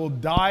persons will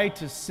die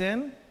to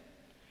sin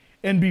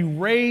and be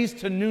raised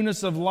to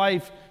newness of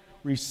life,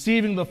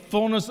 receiving the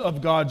fullness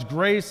of God's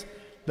grace,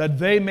 that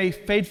they may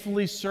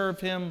faithfully serve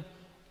him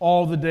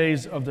all the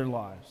days of their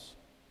lives.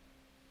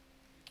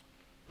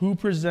 Who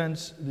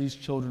presents these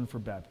children for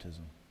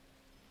baptism?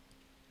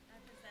 I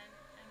present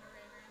Emma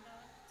Ray Randall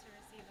to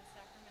receive the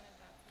sacrament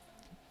of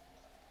baptism.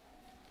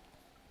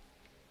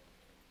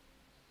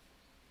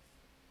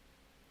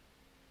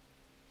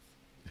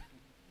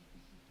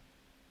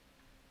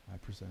 I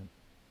present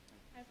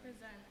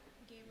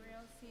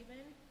Gabriel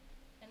Sieben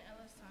and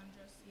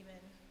Alessandra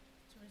Sieben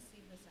to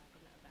receive the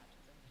sacrament of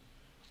baptism.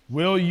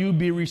 Will you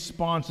be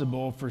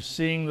responsible for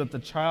seeing that the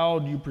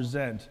child you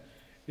present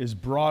is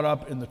brought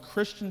up in the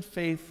Christian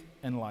faith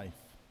and life?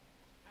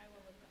 I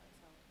will with God's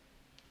help.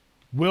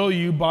 Will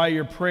you, by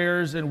your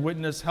prayers and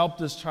witness, help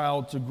this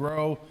child to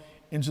grow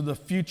into the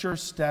future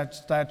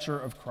stature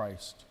of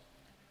Christ?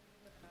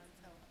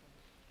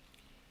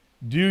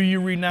 Do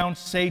you renounce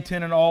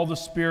Satan and all the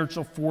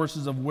spiritual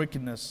forces of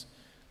wickedness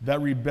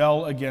that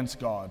rebel against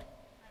God?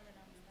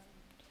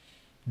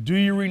 Do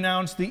you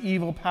renounce the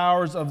evil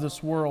powers of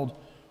this world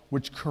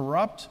which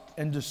corrupt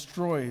and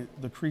destroy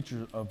the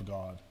creatures of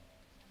God?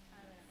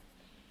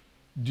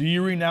 Do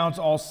you renounce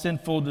all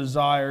sinful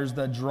desires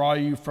that draw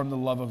you from the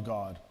love of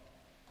God?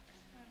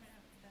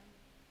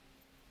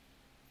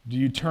 Do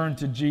you turn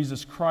to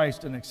Jesus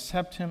Christ and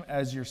accept him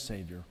as your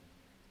Savior?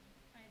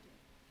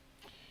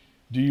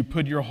 Do you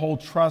put your whole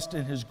trust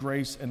in his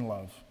grace and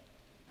love?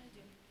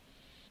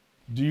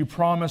 Do you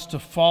promise to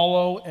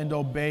follow and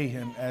obey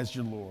him as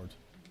your Lord?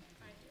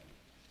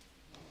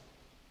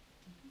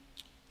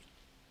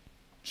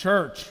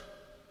 Church,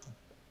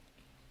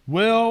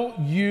 will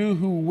you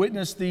who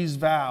witness these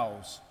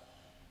vows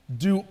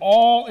do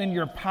all in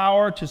your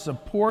power to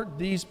support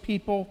these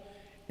people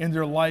in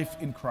their life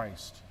in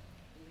Christ?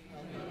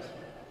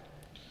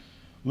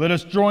 Let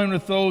us join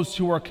with those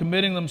who are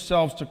committing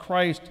themselves to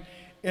Christ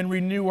and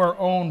renew our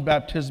own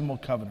baptismal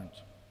covenant.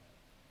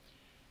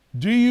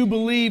 Do you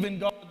believe in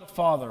God the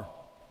Father?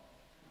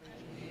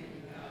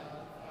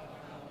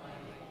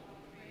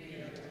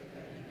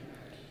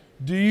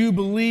 Do you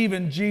believe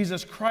in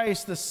Jesus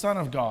Christ, the Son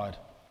of God?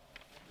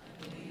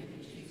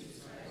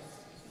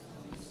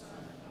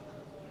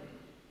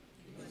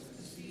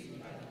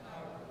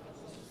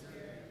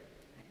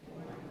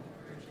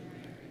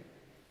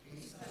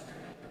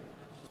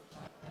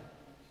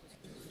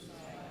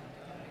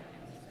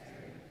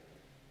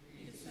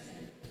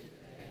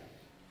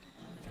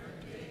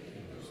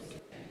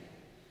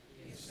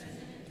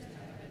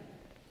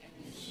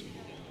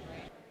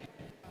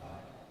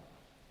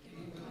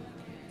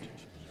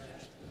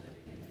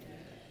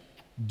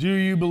 Do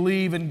you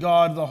believe in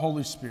God the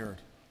Holy Spirit?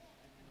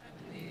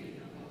 I believe in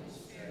the Holy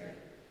Spirit,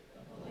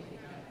 the Holy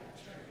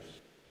Catholic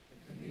Church,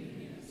 the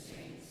communion of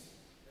saints,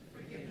 the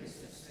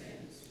forgiveness of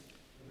sins,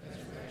 the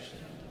resurrection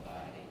of the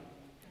body,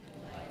 and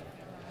the life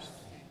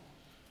everlasting.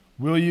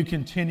 Will you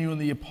continue in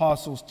the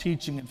apostles'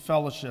 teaching and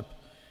fellowship,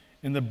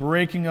 in the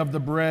breaking of the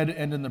bread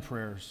and in the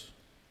prayers?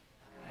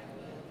 I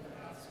will,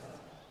 God's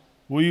help.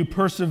 Will you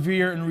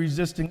persevere in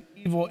resisting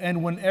evil,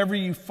 and whenever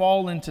you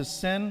fall into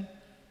sin,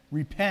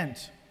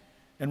 repent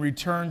and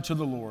return to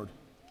the Lord?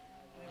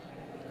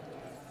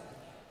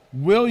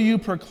 Will you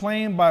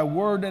proclaim by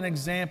word and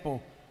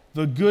example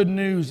the good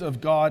news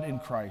of God in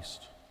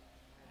Christ?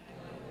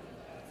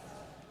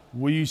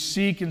 Will you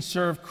seek and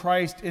serve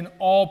Christ in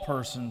all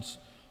persons,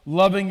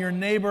 loving your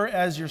neighbor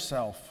as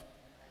yourself?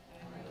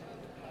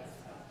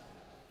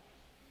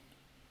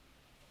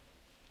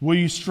 Will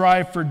you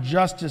strive for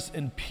justice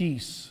and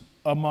peace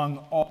among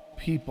all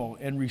people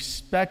and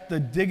respect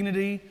the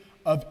dignity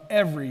of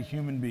every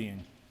human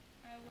being?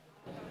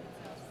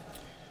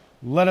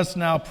 Let us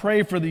now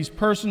pray for these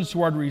persons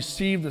who are to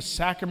receive the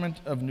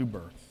sacrament of new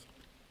birth.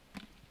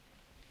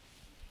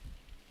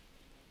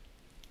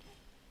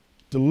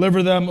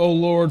 Deliver them, O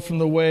Lord, from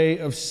the way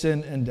of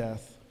sin and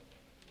death.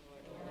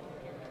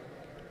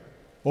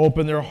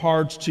 Open their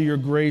hearts to your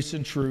grace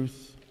and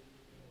truth.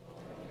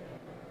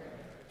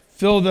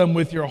 Fill them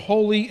with your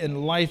holy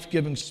and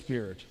life-giving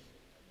Spirit.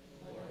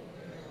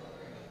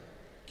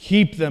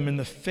 Keep them in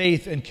the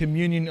faith and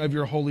communion of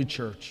your holy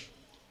church.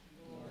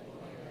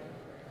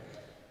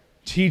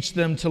 Teach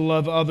them to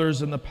love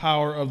others in the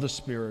power of the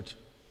Spirit.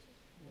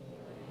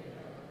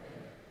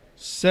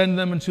 Send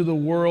them into the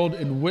world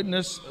in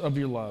witness of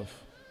your love.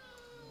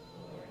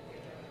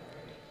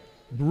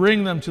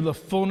 Bring them to the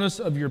fullness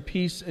of your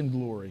peace and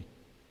glory.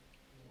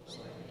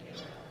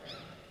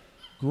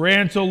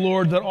 Grant, O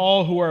Lord, that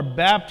all who are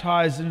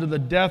baptized into the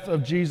death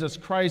of Jesus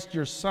Christ,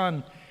 your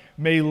Son,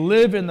 may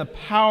live in the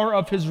power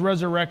of his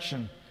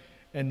resurrection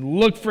and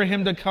look for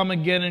him to come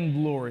again in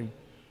glory,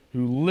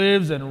 who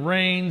lives and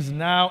reigns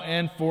now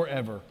and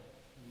forever.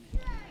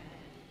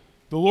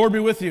 The Lord be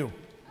with you.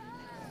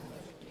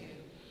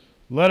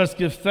 Let us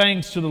give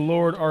thanks to the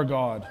Lord our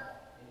God.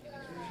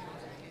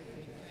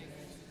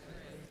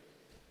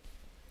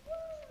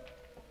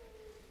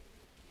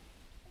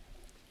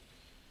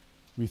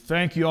 We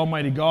thank you,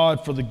 Almighty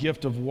God, for the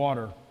gift of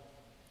water.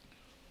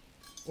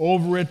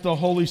 Over it, the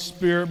Holy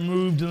Spirit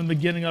moved in the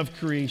beginning of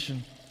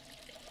creation.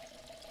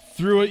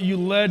 Through it, you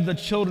led the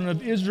children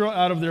of Israel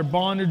out of their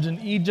bondage in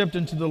Egypt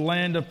into the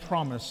land of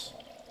promise.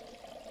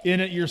 In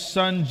it, your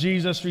Son,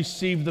 Jesus,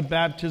 received the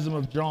baptism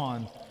of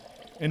John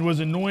and was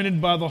anointed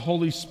by the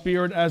Holy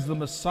Spirit as the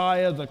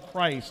Messiah, the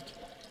Christ,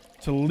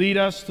 to lead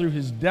us through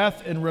his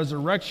death and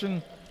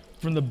resurrection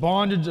from the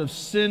bondage of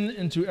sin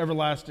into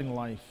everlasting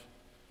life.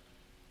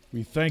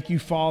 We thank you,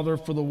 Father,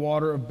 for the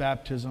water of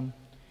baptism.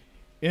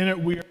 In it,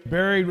 we are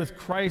buried with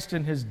Christ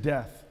in his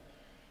death.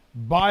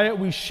 By it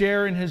we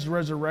share in his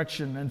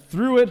resurrection, and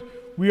through it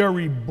we are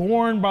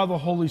reborn by the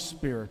Holy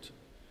Spirit.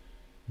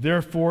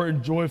 Therefore,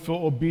 in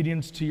joyful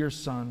obedience to your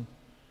Son,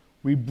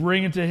 we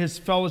bring into his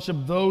fellowship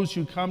those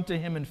who come to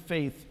him in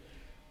faith,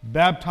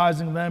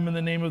 baptizing them in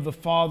the name of the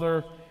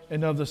Father,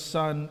 and of the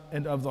Son,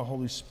 and of the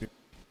Holy Spirit.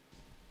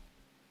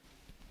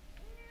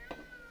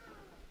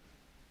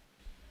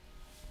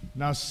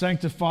 Now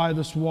sanctify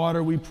this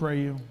water, we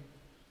pray you,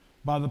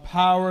 by the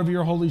power of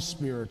your Holy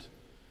Spirit,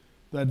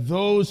 that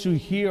those who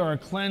here are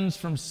cleansed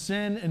from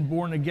sin and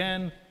born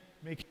again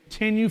may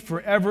continue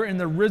forever in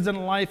the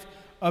risen life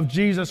of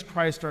Jesus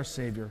Christ our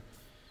Savior.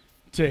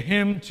 To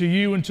him, to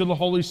you, and to the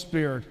Holy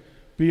Spirit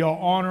be all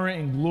honor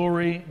and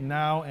glory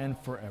now and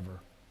forever.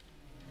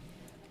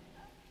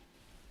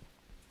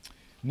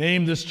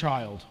 Name this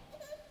child.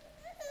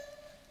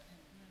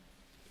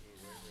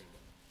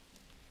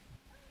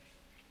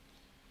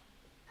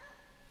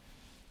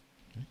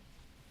 Okay.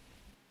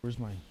 Where's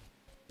my...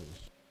 Do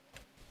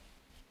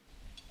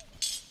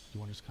you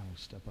want to just kind of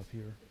step up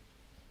here?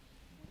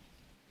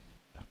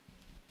 Yeah.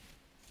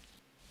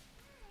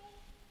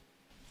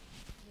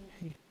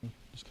 Hey,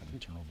 just kind of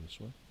turn over this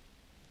way.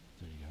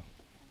 There you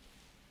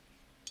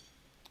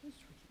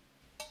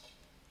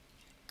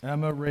go.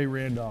 Emma Ray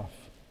Randolph,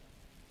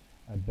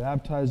 I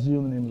baptize you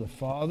in the name of the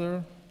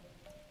Father,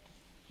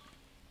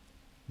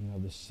 and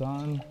of the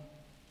Son,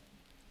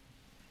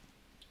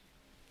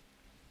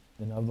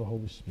 and of the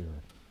Holy Spirit.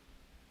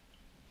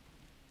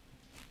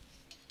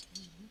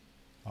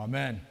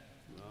 Amen.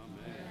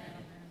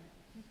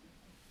 Amen.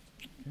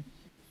 Okay.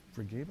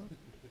 Forgave her?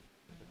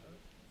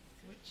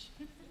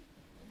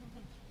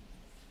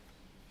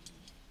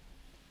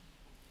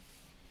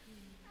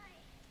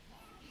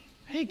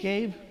 Hey,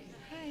 Gabe.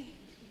 Hi.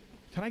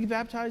 Can I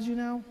baptize you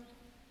now?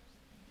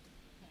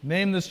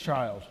 Name this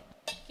child.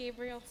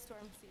 Gabriel Storm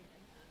Seaman.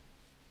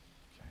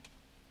 Okay.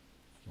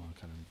 You want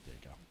to kind of, there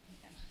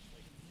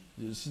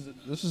you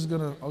go. This is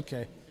going to,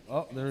 okay.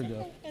 Oh, there we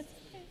go.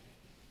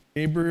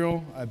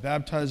 Gabriel, I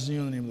baptize you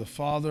in the name of the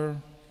Father,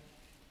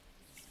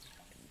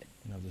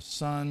 and of the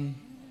Son,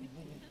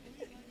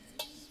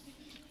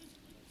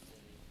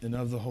 and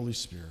of the Holy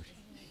Spirit.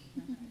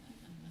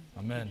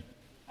 Amen.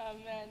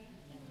 Amen.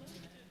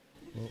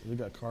 Well, we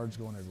got cards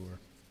going everywhere.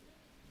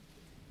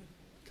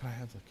 Can I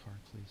have the card,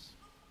 please?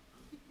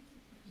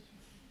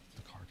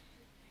 The card.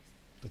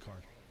 The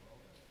card.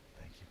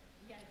 Thank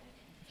you.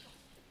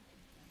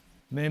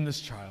 Name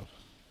this child.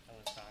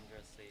 Alessandra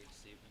Sage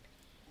Stephen.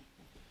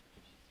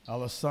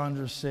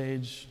 Alessandra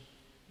Sage.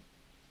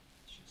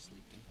 She's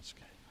sleeping. That's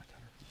okay. I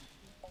got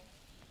her.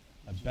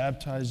 I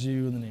baptize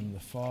you in the name of the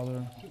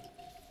Father,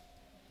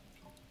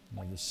 and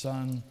of the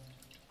Son,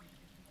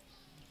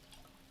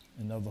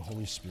 and of the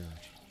Holy Spirit.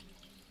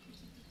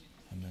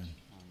 Amen.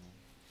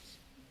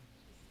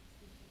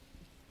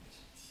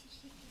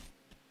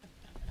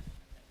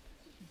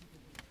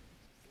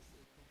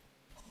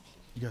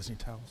 You guys need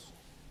towels?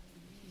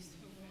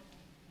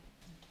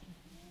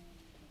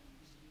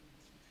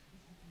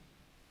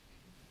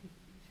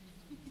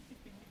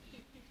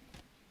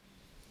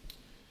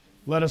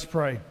 Let us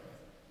pray.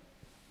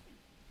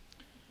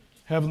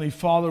 Heavenly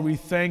Father, we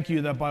thank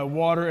you that by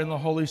water and the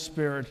Holy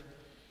Spirit,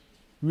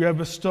 you have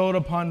bestowed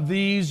upon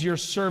these, your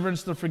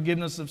servants, the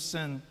forgiveness of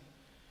sin,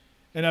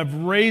 and have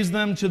raised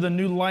them to the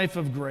new life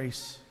of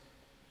grace.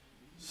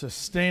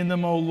 Sustain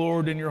them, O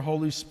Lord, in your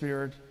Holy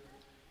Spirit.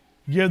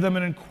 Give them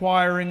an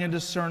inquiring and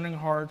discerning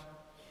heart,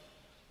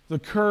 the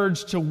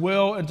courage to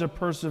will and to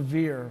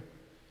persevere,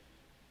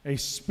 a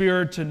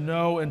spirit to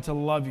know and to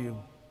love you,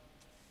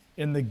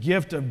 in the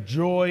gift of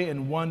joy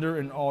and wonder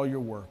in all your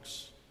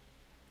works.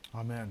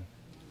 Amen.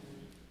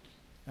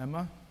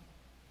 Emma,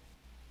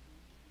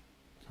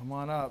 come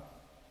on up.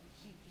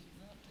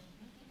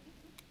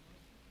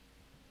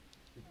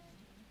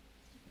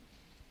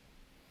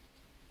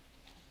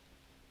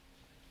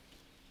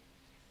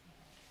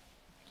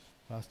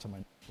 Last time I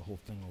did the whole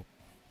thing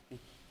over.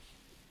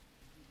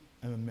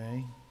 Emma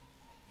May,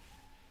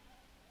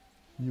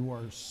 you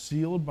are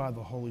sealed by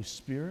the Holy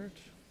Spirit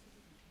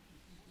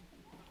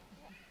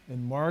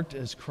and marked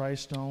as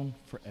Christ's own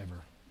forever.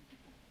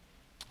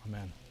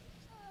 Amen.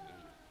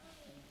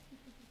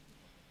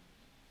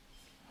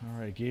 All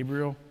right,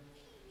 Gabriel.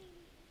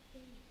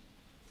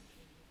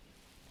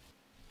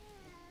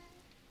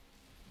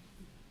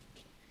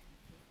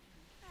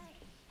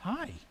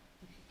 Hi.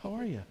 How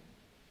are you?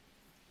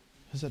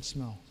 How's that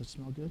smell? Does that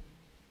smell good?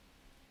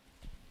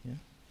 Yeah?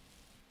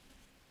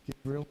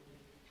 Gabriel,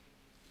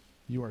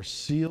 you are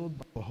sealed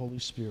by the Holy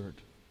Spirit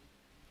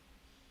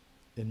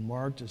and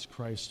marked as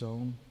Christ's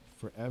own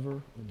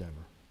forever and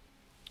ever.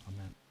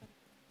 Amen.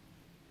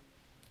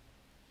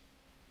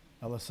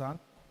 Alessandra?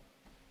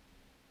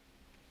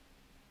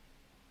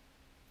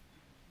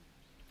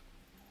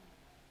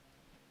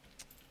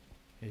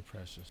 Hey,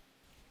 precious.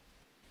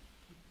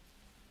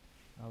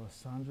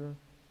 Alessandra,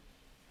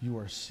 you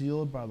are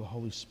sealed by the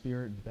Holy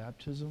Spirit in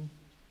baptism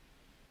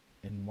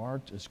and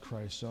marked as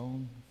Christ's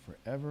own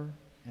forever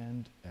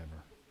and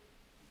ever.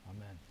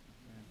 Amen.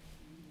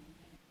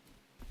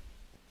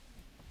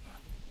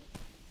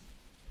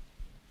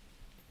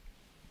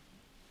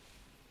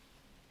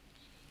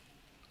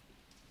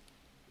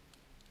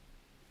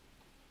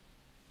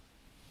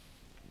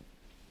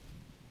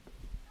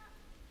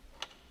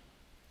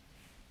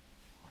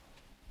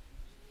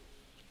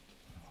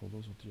 Hold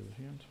those with the other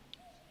hand.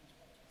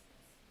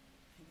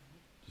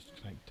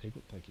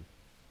 Thank you.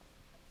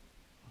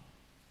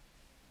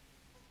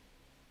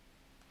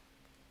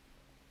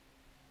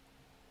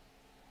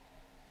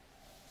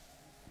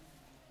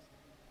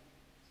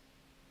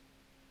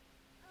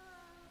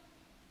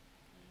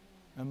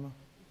 Emma,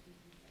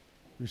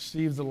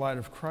 receive the light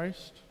of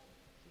Christ.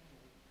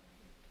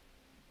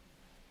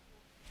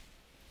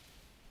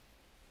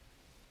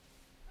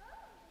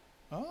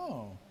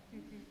 Oh.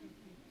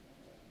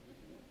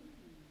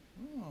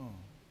 Oh.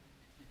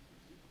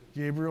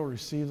 Gabriel,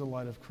 receive the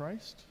light of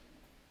Christ.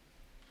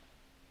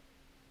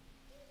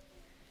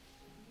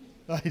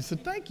 He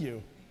said, thank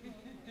you.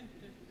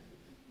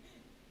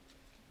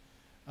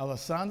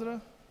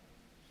 Alessandra,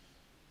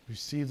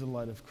 receive the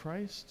light of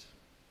Christ.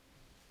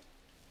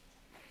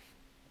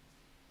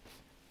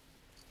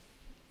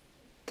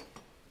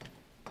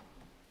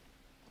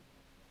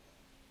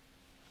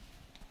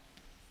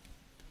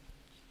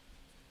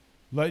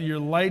 Let your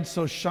light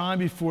so shine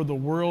before the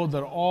world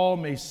that all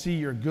may see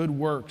your good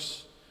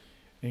works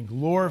and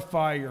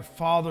glorify your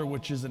Father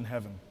which is in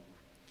heaven.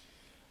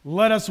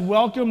 Let us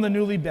welcome the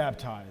newly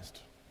baptized.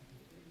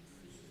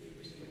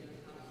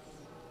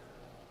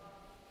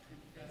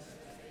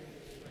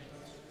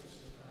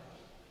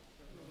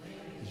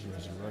 His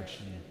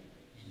resurrection,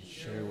 and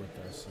share with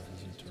us of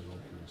his eternal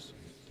peace.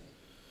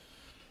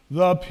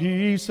 The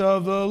peace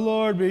of the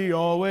Lord be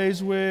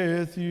always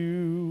with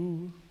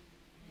you.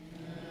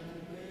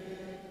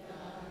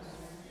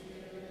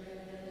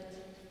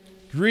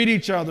 Greet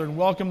each other and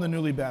welcome the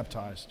newly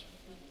baptized.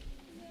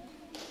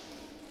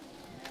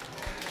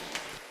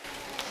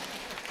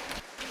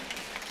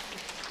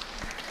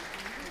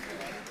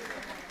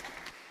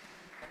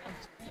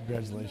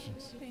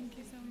 Congratulations. Thank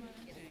you so much.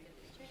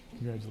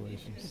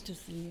 Congratulations. Good to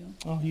see you.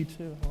 Oh, you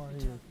too. How are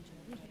you?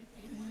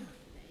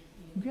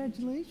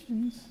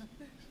 Congratulations.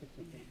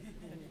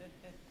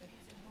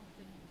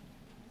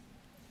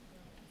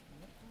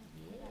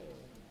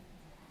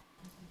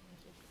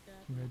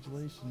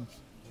 Congratulations.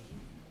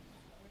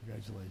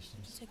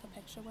 Congratulations. Take a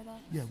picture with us?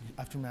 Yeah,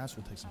 after Mass,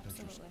 we'll take some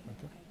pictures. Absolutely.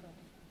 Okay?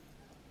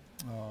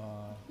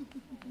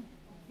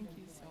 Thank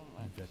you so much.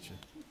 I betcha.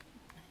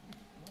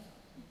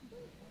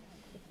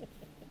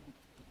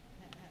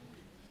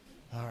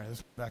 All right,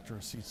 let's go back to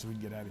our seats so we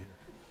can get out of here.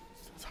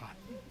 It's hot.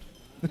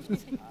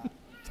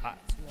 It's hot.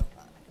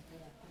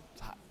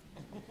 It's hot.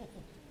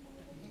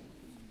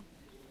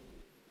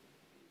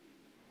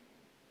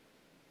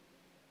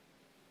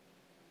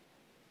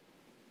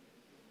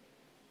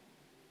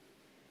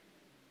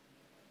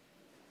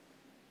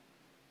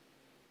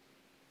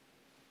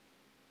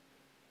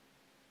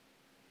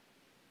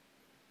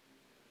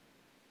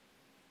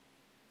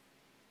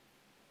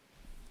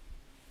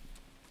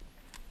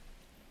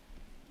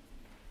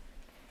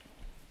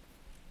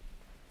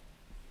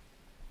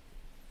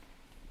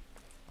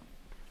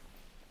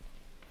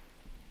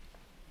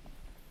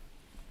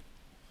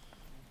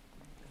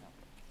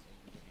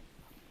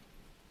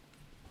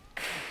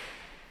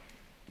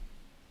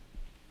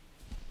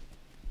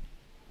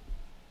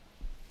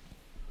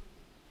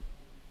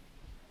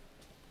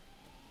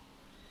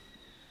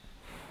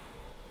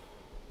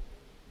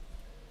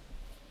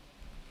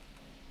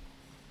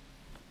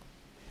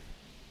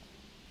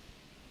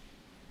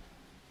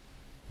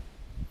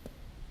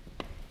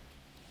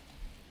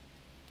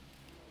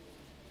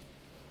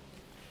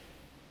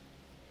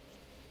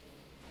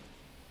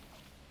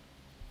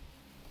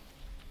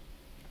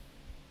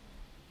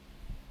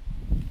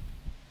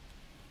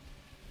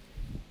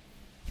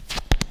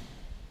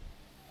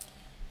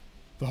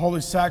 The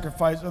holy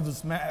sacrifice of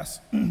this Mass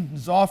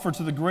is offered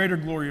to the greater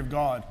glory of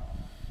God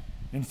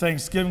in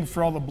thanksgiving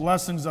for all the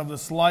blessings of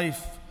this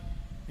life,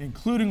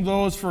 including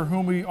those for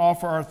whom we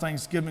offer our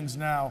thanksgivings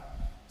now,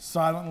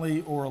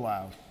 silently or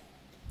aloud.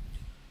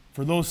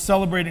 For those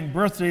celebrating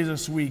birthdays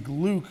this week,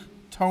 Luke,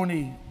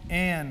 Tony,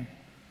 Ann,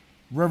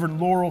 Reverend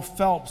Laurel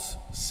Phelps,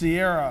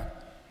 Sierra,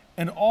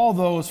 and all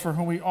those for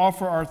whom we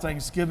offer our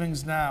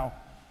thanksgivings now,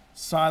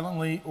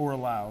 silently or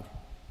aloud.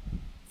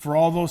 For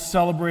all those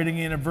celebrating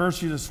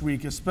anniversary this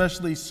week,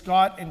 especially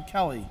Scott and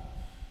Kelly,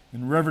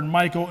 and Reverend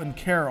Michael and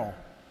Carol,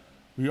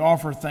 we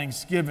offer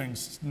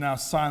thanksgivings now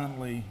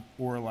silently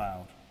or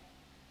aloud.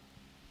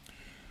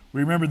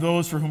 We remember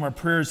those for whom our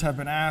prayers have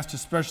been asked,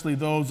 especially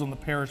those on the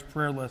parish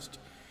prayer list,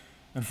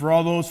 and for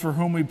all those for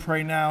whom we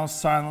pray now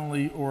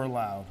silently or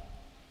aloud.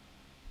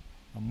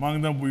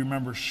 Among them, we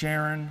remember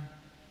Sharon,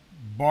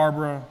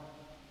 Barbara,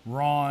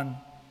 Ron,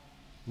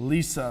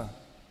 Lisa,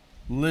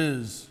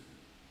 Liz,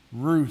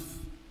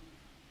 Ruth,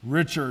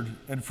 Richard,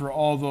 and for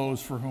all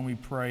those for whom we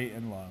pray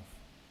and love.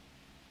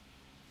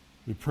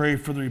 We pray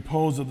for the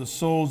repose of the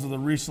souls of the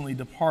recently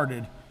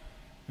departed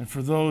and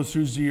for those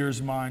whose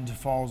year's mind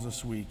falls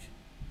this week,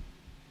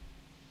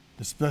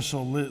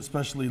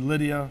 especially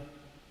Lydia,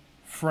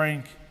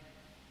 Frank,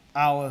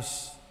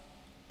 Alice,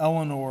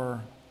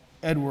 Eleanor,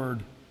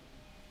 Edward,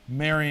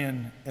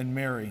 Marion, and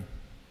Mary,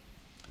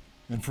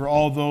 and for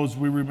all those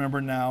we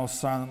remember now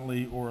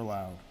silently or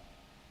aloud.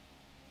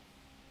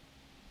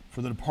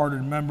 For the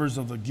departed members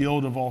of the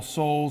Guild of All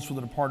Souls, for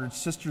the departed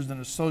sisters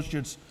and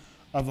associates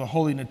of the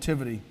Holy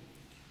Nativity,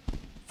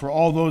 for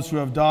all those who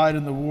have died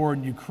in the war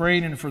in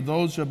Ukraine, and for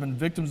those who have been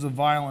victims of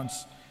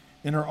violence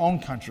in our own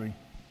country,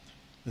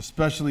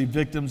 especially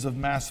victims of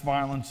mass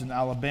violence in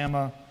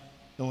Alabama,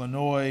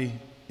 Illinois,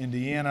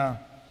 Indiana,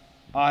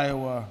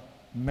 Iowa,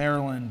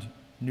 Maryland,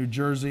 New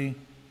Jersey,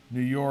 New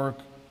York,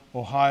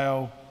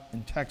 Ohio,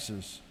 and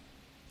Texas.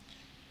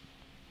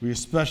 We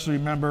especially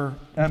remember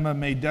Emma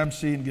Mae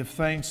Dempsey and give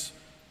thanks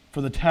for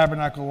the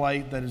tabernacle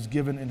light that is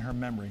given in her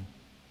memory.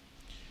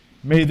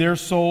 May their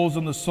souls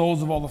and the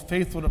souls of all the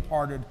faithful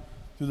departed,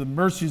 through the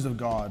mercies of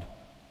God,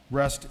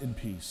 rest in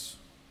peace.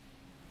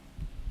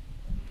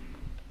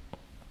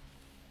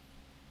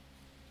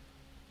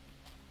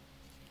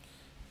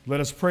 Let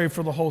us pray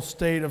for the whole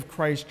state of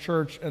Christ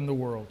Church and the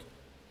world.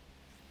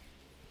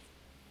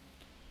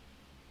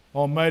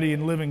 Almighty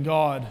and living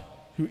God,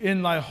 who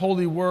in thy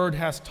holy word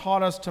hast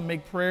taught us to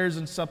make prayers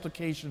and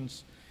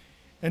supplications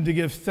and to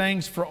give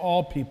thanks for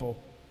all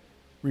people,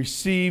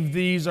 receive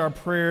these our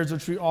prayers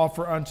which we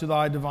offer unto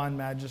thy divine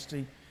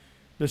majesty,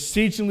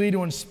 beseechingly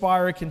to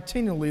inspire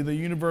continually the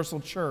universal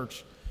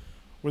church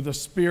with a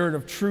spirit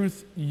of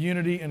truth,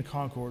 unity, and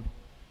concord,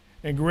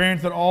 and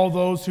grant that all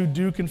those who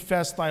do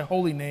confess thy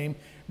holy name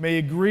may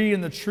agree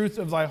in the truth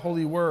of thy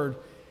holy word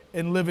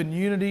and live in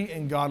unity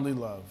and godly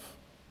love.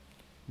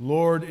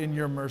 Lord, in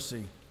your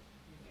mercy,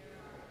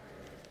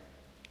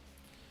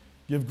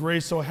 give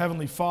grace, O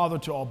Heavenly Father,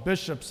 to all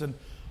bishops and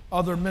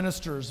other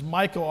ministers,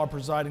 Michael, our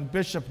presiding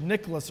bishop,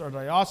 Nicholas, our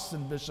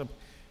diocesan bishop,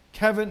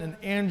 Kevin and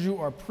Andrew,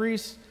 our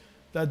priests,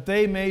 that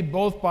they may,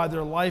 both by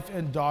their life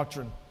and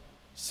doctrine,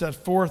 set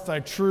forth thy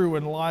true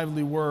and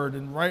lively word,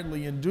 and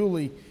rightly and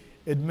duly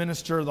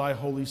administer thy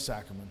holy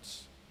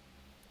sacraments.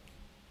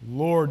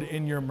 Lord,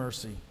 in your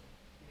mercy,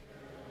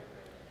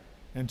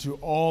 and to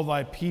all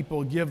thy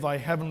people give thy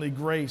heavenly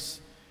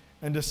grace,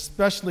 and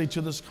especially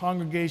to this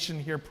congregation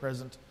here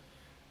present,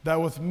 that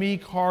with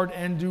meek heart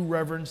and due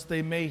reverence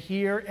they may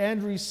hear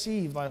and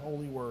receive thy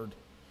holy word,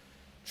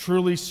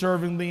 truly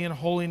serving thee in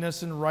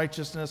holiness and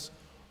righteousness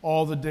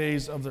all the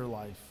days of their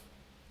life.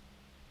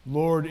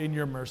 Lord, in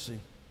your mercy,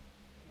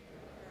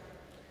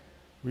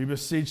 we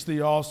beseech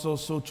thee also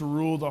so to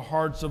rule the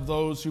hearts of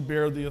those who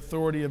bear the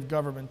authority of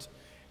government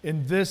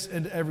in this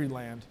and every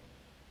land,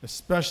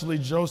 especially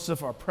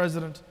Joseph, our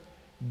president,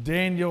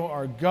 Daniel,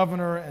 our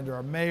governor, and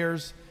our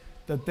mayors,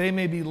 that they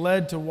may be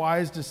led to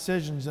wise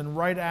decisions and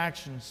right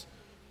actions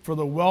for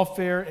the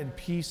welfare and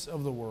peace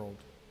of the world.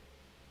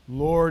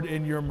 Lord,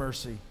 in your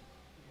mercy,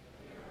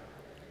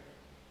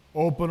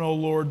 open, O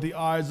Lord, the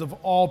eyes of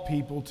all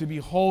people to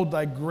behold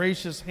thy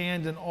gracious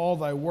hand in all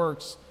thy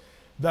works,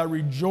 that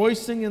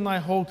rejoicing in thy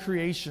whole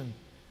creation,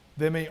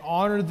 they may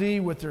honor thee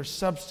with their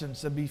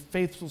substance and be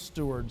faithful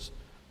stewards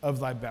of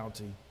thy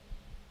bounty.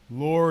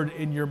 Lord,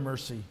 in your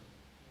mercy.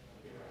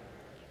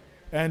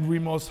 And we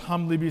most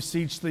humbly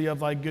beseech thee of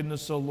thy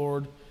goodness, O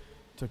Lord,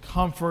 to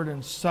comfort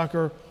and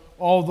succor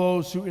all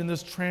those who in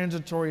this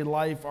transitory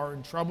life are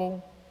in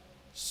trouble,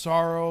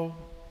 sorrow,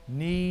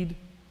 need,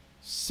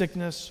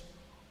 sickness,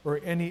 or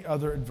any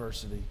other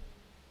adversity.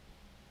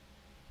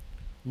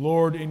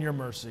 Lord, in your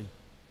mercy.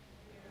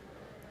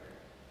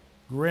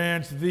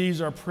 Grant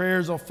these our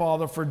prayers, O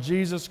Father, for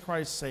Jesus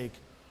Christ's sake,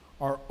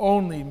 our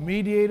only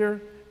mediator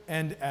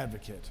and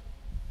advocate.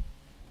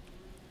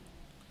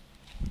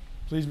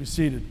 Please be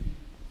seated.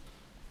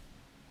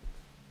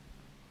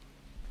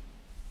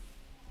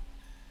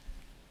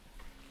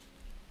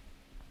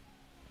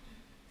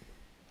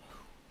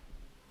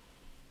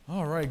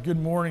 All right, good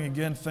morning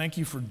again. Thank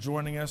you for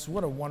joining us.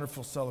 What a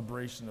wonderful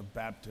celebration of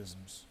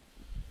baptisms.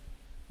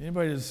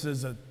 Anybody that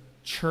says that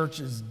church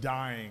is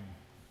dying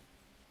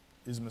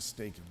is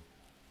mistaken.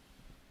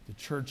 The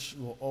church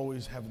will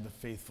always have the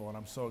faithful, and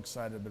I'm so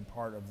excited to be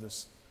part of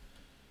this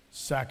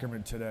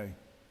sacrament today.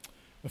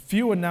 A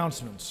few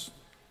announcements.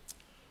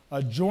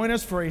 Join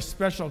us for a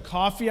special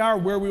coffee hour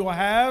where we will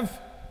have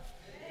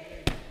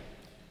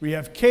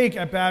cake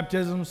at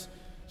baptisms.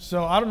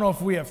 So I don't know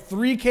if we have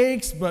 3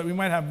 cakes, but we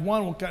might have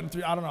 1. We'll cut in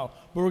 3. I don't know.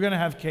 But we're going to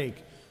have cake.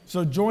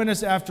 So join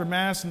us after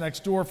Mass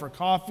next door for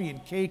coffee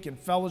and cake and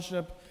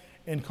fellowship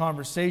and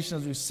conversation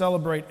as we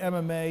celebrate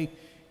MMA,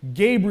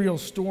 Gabriel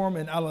Storm,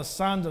 and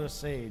Alessandra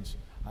Sage.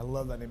 I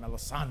love that name,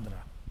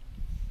 Alessandra.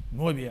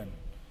 Muy bien.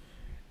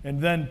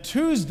 And then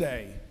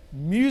Tuesday,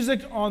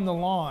 Music on the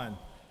Lawn.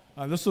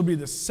 This will be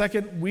the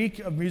second week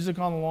of Music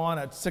on the Lawn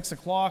at 6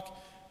 o'clock.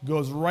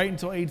 Goes right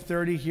until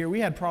 8:30 here. We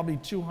had probably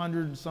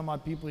 200 and some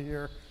odd people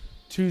here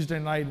Tuesday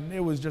night, and it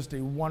was just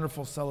a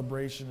wonderful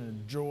celebration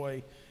and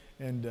joy,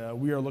 and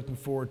we are looking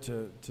forward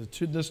to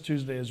this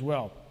Tuesday as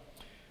well.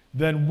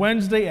 Then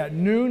Wednesday at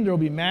noon, there will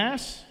be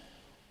Mass.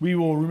 We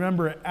will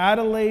remember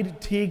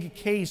Adelaide Teague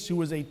Case, who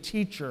was a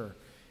teacher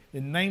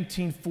in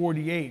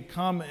 1948.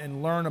 Come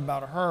and learn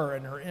about her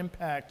and her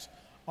impact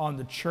on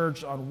the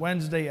church on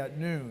Wednesday at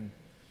noon.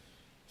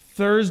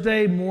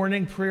 Thursday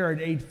morning prayer at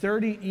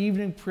 8:30,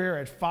 evening prayer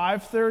at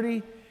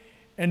 5:30,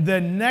 and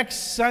then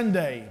next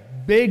Sunday,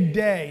 big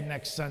day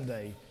next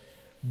Sunday,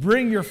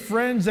 bring your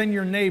friends and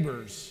your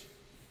neighbors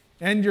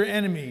and your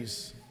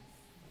enemies.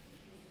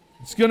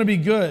 It's going to be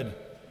good.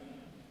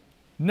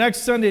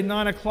 Next Sunday at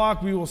 9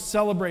 o'clock, we will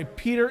celebrate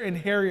Peter and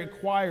Harriet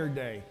Choir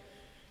Day.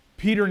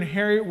 Peter and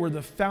Harriet were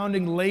the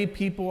founding lay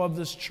people of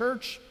this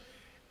church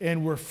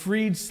and were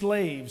freed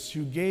slaves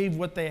who gave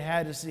what they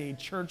had to see a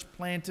church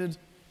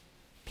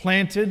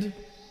planted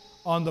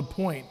on the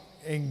point.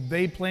 And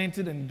they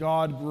planted and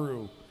God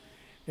grew.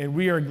 And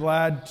we are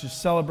glad to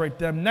celebrate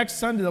them. Next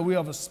Sunday, though, we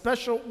have a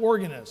special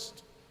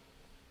organist.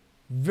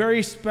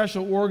 Very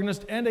special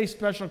organist and a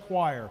special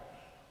choir.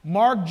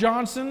 Mark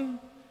Johnson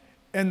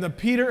and the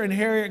Peter and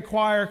Harriet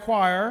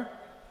Choir.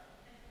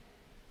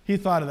 He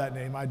thought of that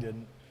name, I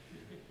didn't.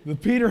 The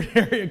Peter and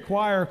Harriet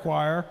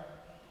Choir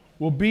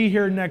will be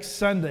here next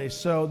Sunday.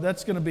 So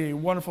that's going to be a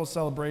wonderful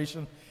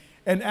celebration.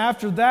 And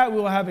after that,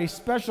 we'll have a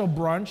special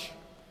brunch.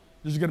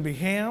 There's going to be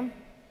ham.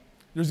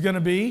 There's going to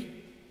be,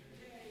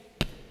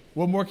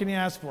 what more can you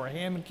ask for?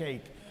 Ham and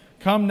cake.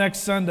 Come next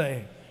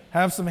Sunday.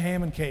 Have some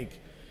ham and cake.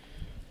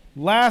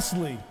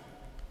 Lastly,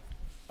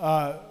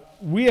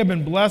 we have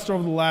been blessed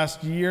over the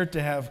last year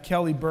to have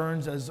Kelly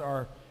Burns as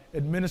our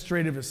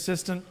administrative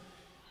assistant.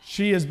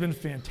 She has been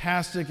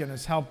fantastic and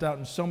has helped out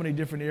in so many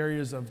different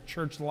areas of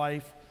church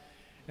life.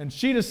 And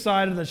she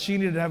decided that she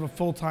needed to have a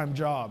full-time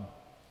job.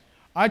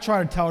 I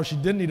tried to tell her she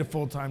didn't need a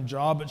full-time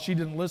job, but she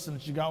didn't listen.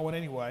 She got one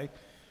anyway.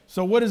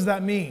 So what does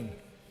that mean?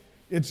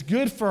 It's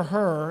good for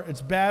her,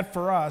 it's bad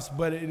for us,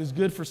 but it is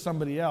good for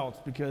somebody else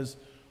because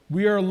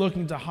we are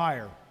looking to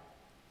hire.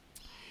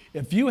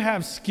 If you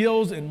have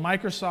skills in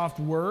Microsoft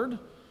Word,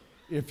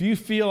 if you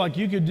feel like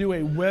you could do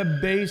a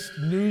web-based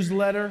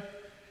newsletter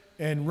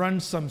and run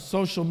some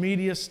social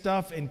media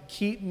stuff and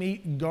keep me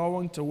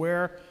going to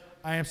where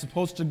I am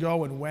supposed to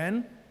go and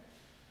when,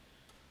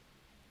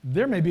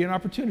 there may be an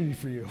opportunity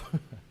for you.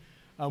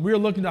 We are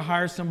looking to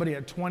hire somebody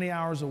at 20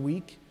 hours a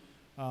week,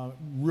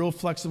 real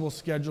flexible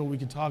schedule. We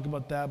can talk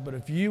about that. But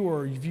if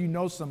you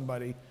know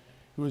somebody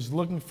who is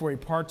looking for a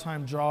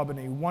part-time job in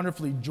a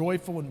wonderfully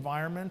joyful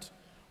environment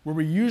where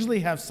we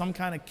usually have some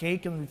kind of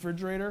cake in the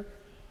refrigerator,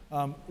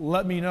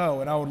 let me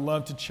know, and I would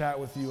love to chat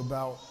with you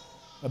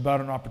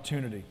about an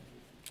opportunity.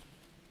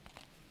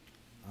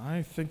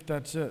 I think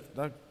that's it.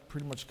 That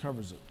pretty much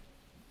covers it.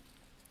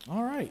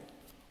 All right.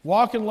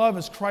 Walk in love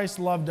as Christ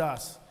loved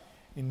us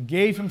and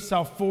gave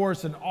himself for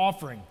us an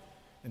offering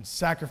and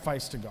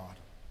sacrifice to God.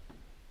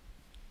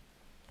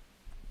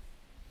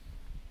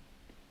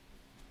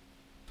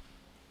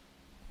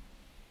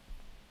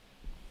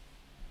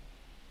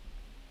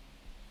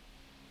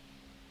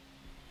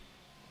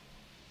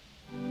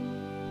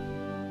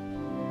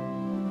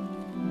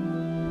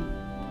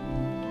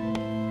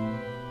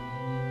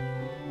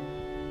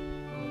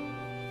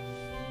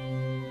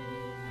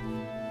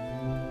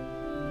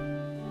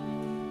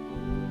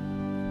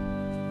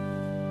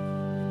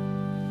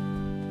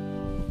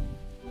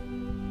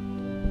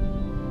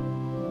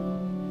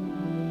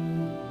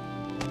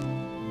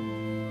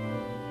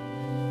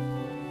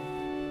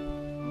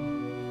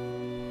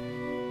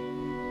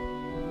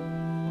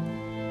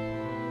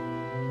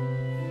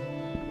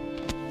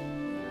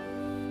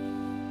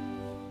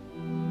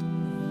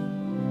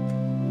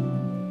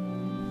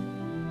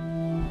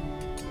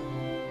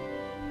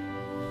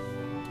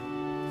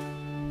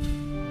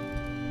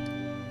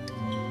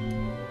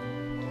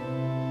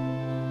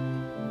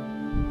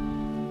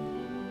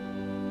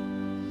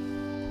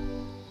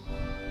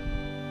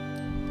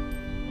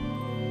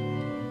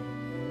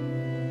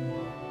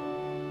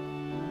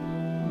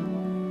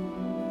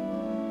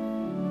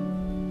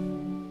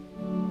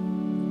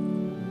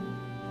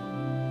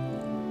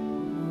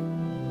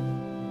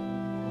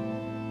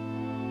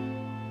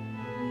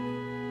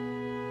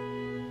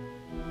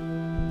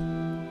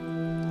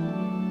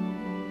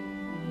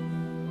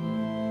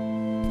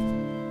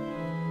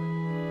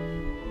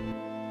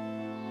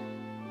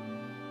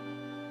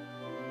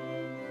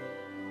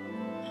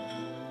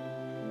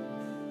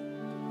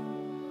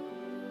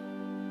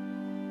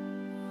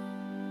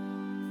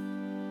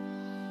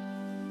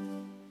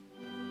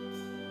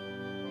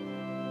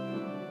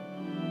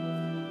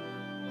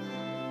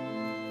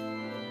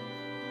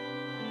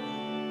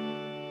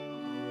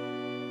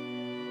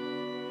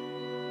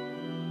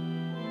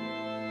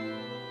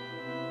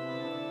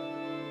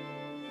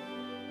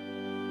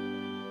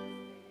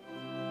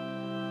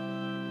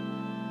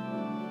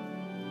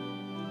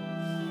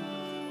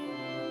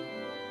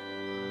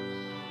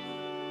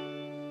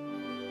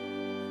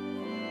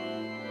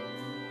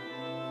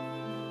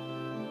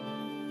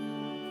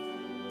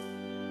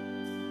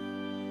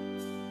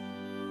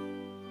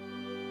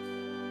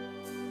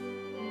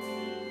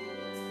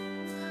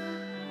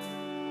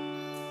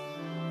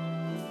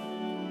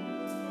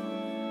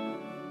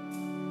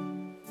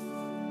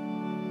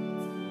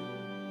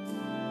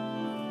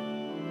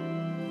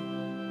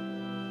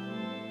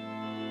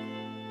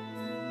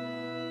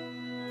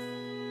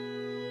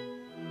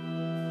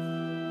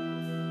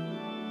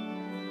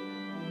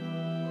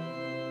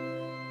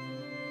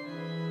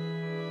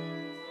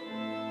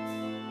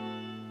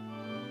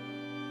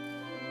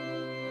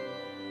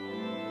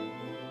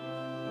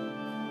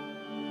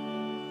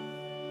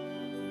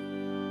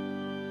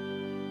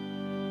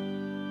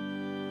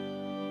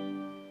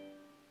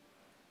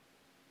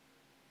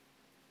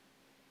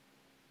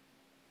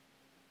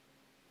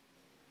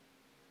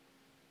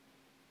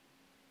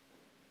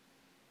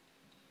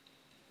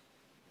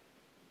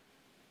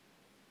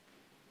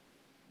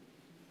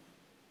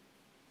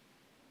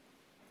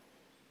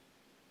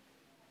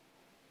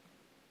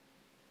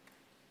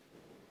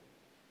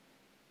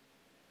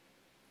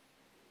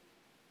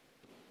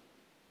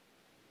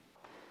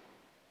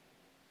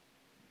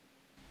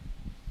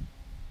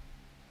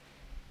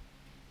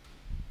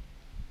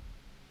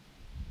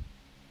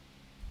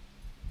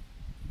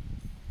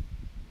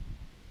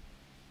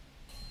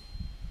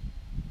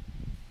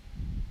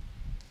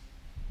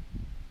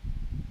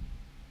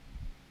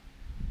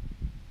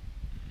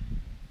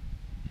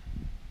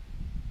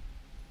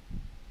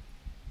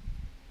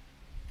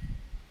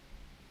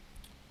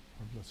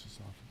 bless this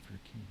offering for your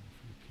kingdom,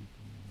 for your people,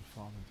 in the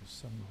Father, the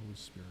Son, and the Holy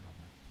Spirit.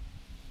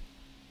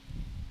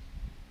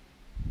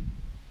 Amen.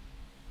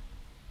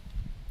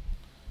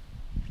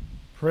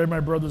 Pray,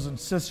 my brothers and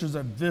sisters,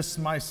 that this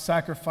my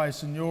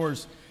sacrifice and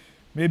yours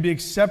may be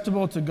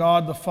acceptable to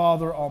God the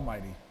Father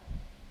Almighty.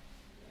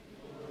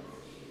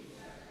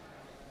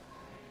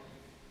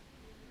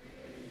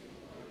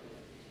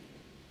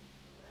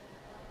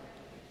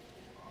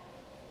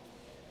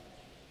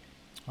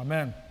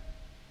 Amen.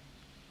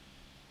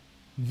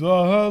 The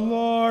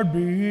Lord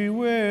be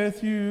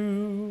with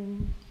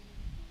you.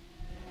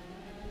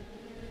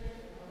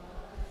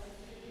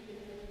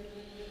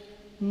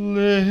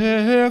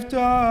 Lift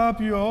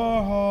up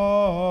your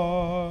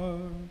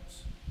hearts.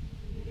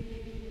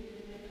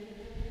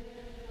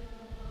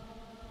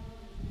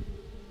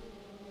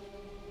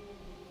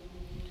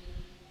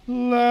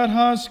 Let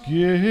us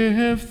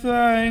give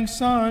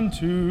thanks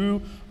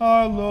unto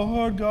our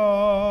Lord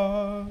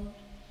God.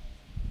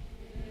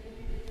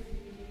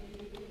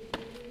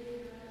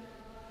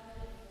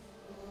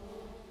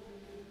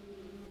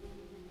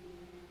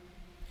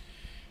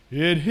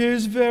 It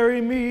is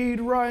very meet,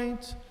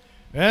 right,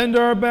 and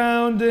are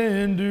bound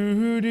in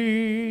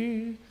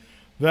duty,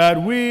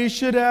 that we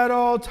should at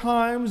all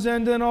times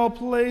and in all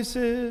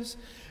places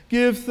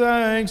give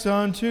thanks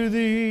unto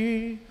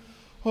Thee,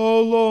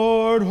 O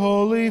Lord,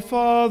 Holy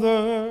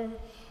Father,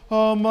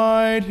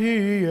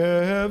 Almighty,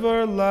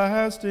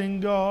 everlasting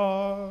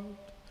God.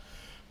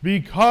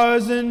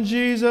 Because in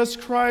Jesus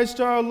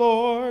Christ our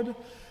Lord,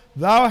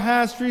 Thou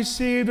hast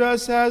received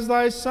us as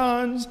Thy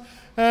sons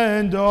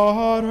and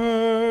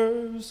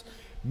daughters,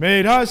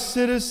 made us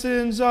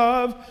citizens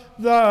of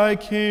Thy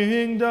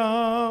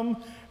kingdom,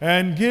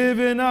 and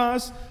given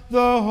us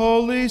the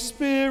Holy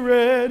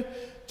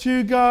Spirit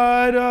to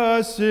guide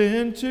us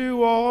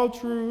into all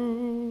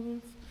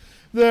truth.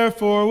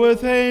 Therefore,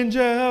 with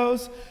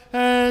angels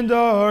and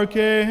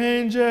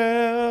archangels,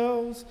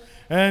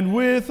 and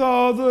with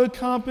all the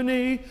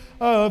company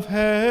of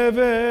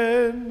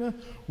heaven,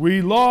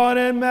 we laud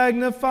and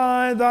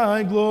magnify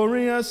Thy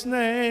glorious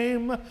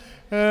name,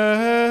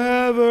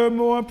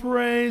 evermore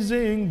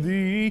praising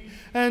Thee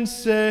and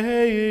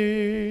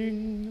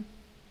saying,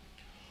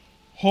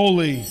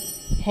 Holy,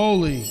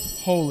 holy,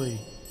 holy,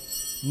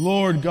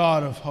 Lord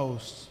God of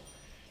hosts,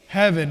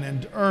 heaven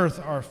and earth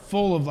are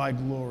full of Thy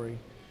glory.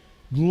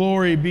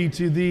 Glory be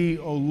to Thee,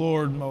 O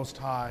Lord Most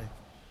High.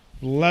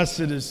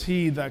 Blessed is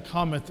he that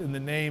cometh in the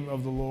name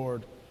of the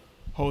Lord.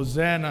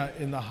 Hosanna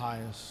in the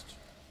highest.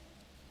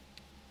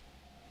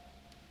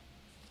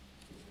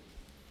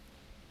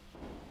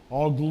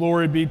 All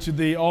glory be to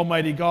Thee,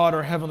 Almighty God,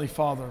 our Heavenly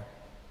Father,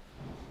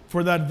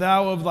 for that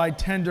Thou of Thy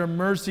tender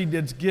mercy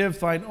didst give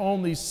Thine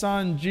only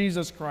Son,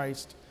 Jesus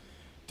Christ,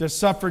 to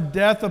suffer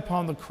death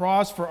upon the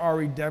cross for our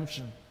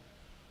redemption,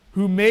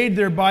 who made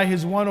thereby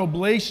His one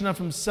oblation of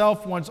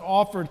Himself once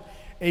offered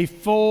a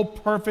full,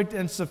 perfect,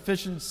 and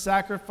sufficient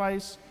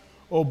sacrifice,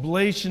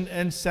 oblation,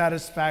 and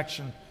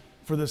satisfaction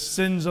for the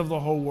sins of the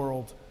whole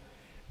world,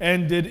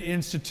 and did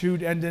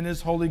institute and in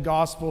His holy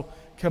gospel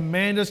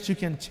command us to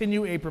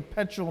continue a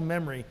perpetual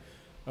memory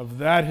of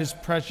that His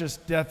precious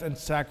death and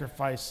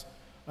sacrifice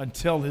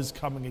until His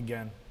coming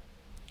again.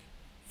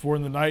 For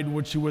in the night in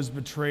which He was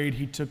betrayed,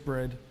 He took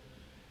bread,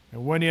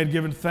 and when He had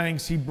given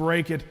thanks, He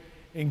brake it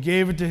and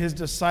gave it to His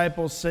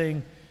disciples,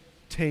 saying,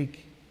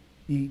 Take,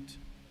 eat.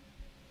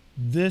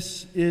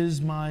 This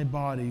is my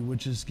body,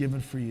 which is given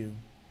for you.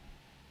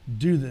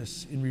 Do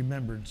this in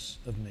remembrance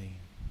of me.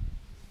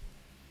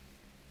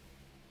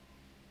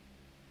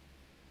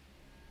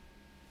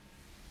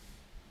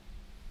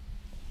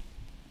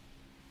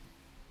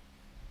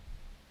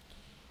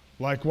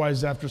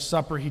 Likewise, after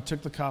supper, He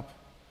took the cup,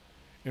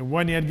 and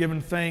when He had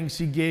given thanks,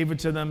 He gave it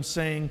to them,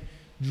 saying,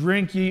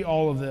 Drink ye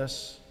all of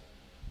this,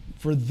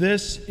 for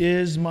this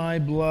is my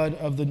blood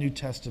of the New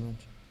Testament,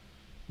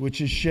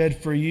 which is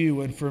shed for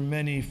you and for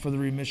many for the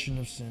remission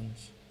of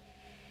sins.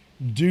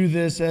 Do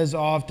this as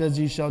oft as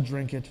ye shall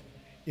drink it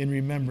in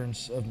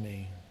remembrance of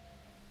me.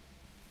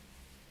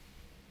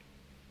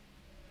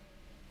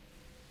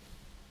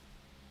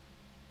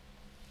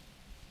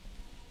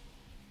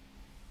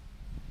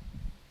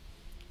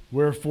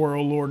 Wherefore,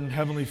 O Lord and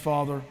Heavenly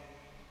Father,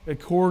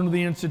 according to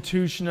the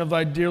institution of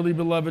Thy dearly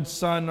beloved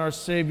Son, our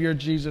Savior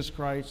Jesus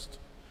Christ,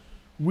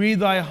 we,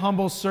 Thy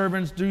humble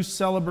servants, do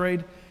celebrate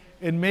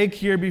and make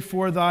here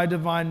before Thy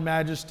divine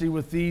majesty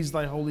with these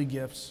Thy holy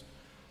gifts,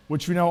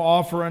 which we now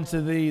offer unto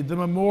Thee, the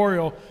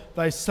memorial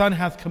Thy Son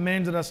hath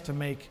commanded us to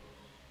make,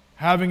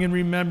 having in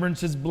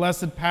remembrance His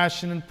blessed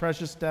passion and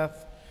precious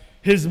death,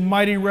 His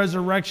mighty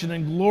resurrection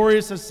and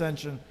glorious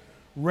ascension,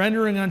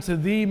 rendering unto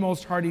Thee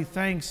most hearty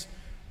thanks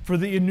for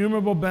the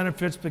innumerable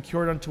benefits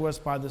procured unto us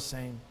by the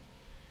same.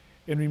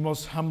 And we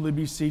most humbly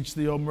beseech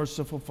Thee, O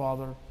merciful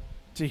Father,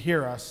 to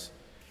hear us,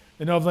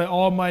 and of Thy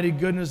almighty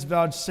goodness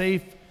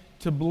vouchsafe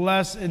to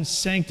bless and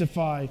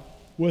sanctify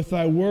with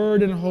Thy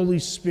word and Holy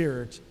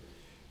Spirit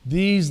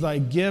these Thy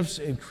gifts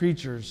and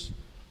creatures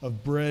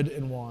of bread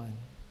and wine,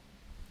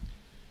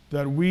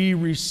 that we,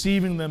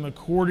 receiving them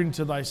according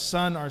to Thy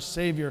Son, our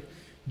Savior,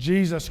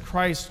 Jesus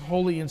Christ's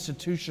holy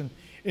institution,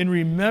 in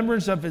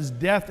remembrance of his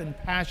death and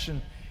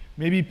passion,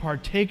 may be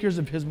partakers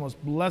of his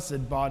most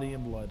blessed body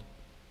and blood.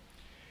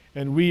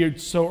 And we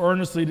so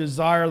earnestly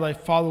desire thy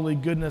fatherly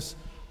goodness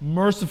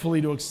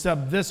mercifully to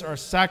accept this our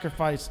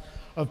sacrifice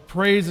of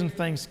praise and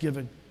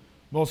thanksgiving.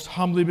 Most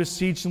humbly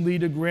beseeching thee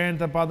to grant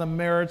that by the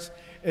merits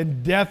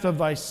and death of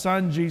thy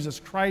Son, Jesus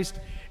Christ,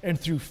 and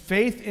through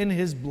faith in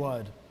his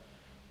blood,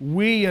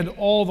 we and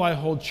all thy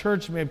whole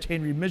church may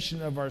obtain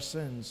remission of our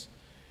sins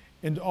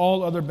and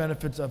all other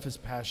benefits of his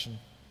passion.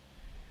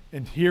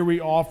 And here we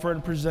offer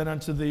and present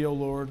unto thee, O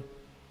Lord,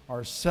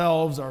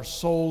 ourselves, our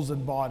souls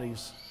and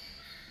bodies,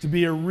 to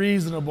be a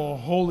reasonable,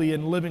 holy,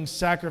 and living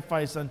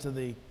sacrifice unto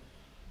thee,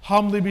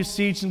 humbly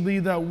beseeching thee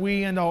that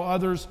we and all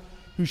others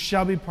who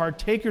shall be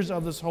partakers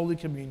of this holy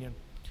communion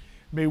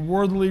may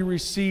worthily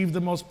receive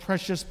the most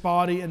precious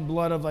body and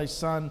blood of thy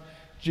Son,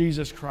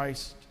 Jesus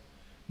Christ,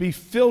 be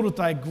filled with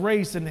thy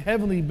grace and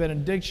heavenly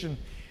benediction,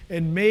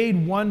 and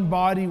made one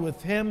body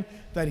with him,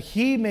 that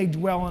he may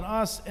dwell in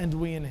us and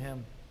we in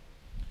him.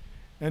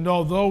 And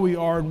although we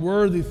are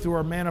unworthy through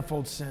our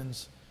manifold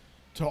sins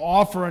to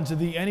offer unto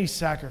thee any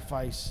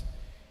sacrifice,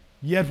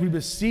 yet we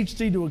beseech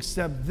thee to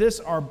accept this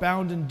our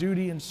bounden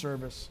duty and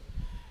service,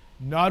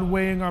 not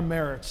weighing our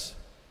merits,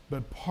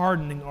 but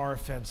pardoning our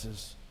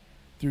offenses,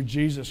 through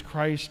Jesus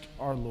Christ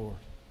our Lord.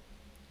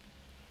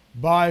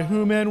 By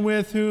whom and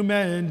with whom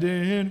and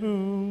in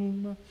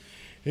whom,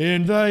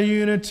 in the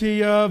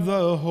unity of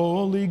the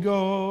Holy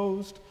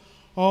Ghost,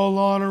 all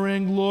honor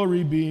and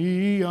glory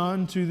be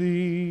unto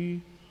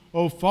thee,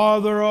 O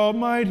Father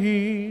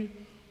Almighty,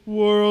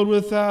 world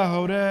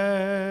without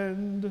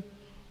end.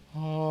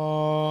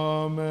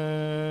 Amen.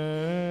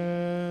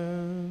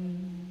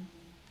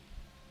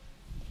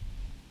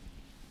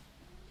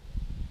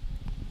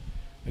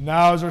 And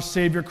now, as our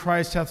Savior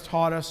Christ hath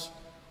taught us,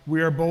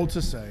 we are bold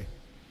to say,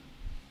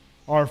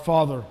 Our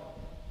Father,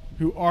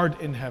 who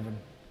art in heaven,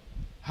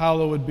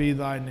 hallowed be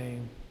thy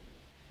name.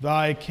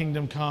 Thy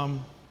kingdom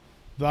come,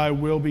 thy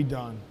will be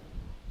done,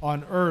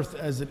 on earth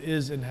as it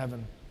is in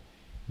heaven.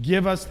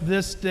 Give us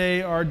this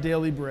day our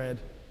daily bread,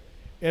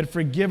 and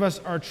forgive us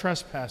our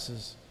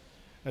trespasses,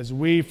 as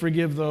we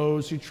forgive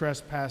those who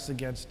trespass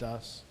against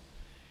us.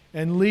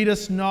 And lead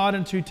us not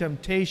into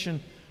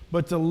temptation,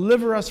 but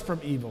deliver us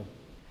from evil.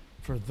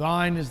 For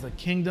thine is the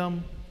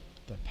kingdom,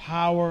 the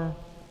power,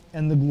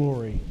 and the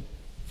glory,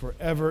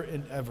 forever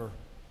and ever.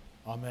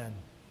 Amen.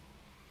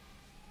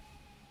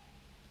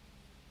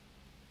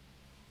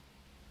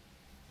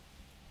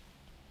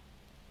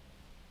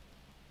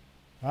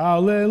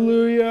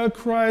 Hallelujah,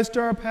 Christ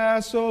our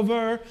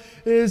Passover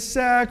is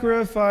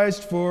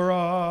sacrificed for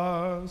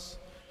us.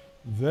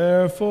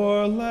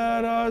 Therefore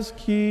let us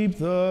keep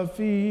the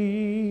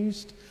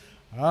feast.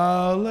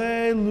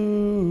 Hallelujah.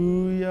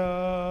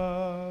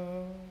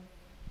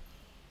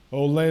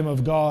 O Lamb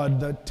of God,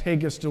 that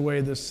takest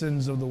away the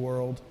sins of the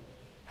world,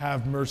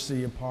 have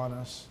mercy upon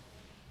us.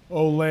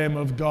 O Lamb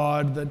of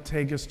God, that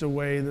takest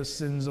away the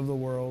sins of the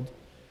world,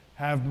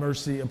 have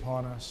mercy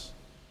upon us.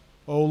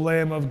 O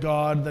Lamb of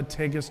God, that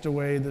takest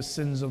away the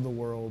sins of the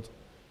world,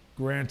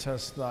 grant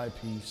us thy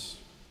peace.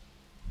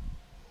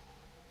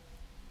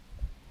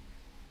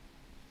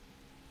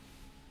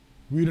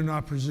 We do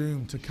not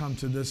presume to come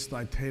to this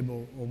thy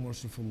table, O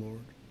merciful Lord,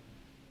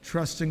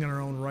 trusting in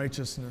our own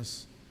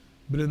righteousness,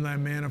 but in thy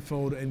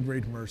manifold and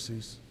great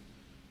mercies.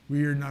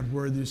 We are not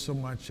worthy so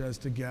much as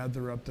to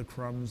gather up the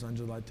crumbs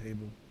under thy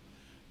table.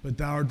 But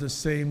thou art the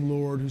same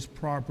Lord, whose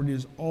property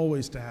is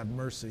always to have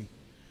mercy.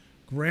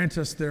 Grant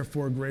us,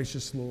 therefore,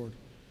 gracious Lord,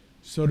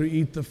 so to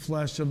eat the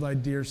flesh of thy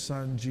dear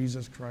Son,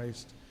 Jesus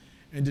Christ,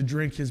 and to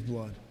drink his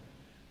blood,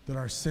 that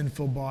our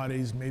sinful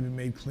bodies may be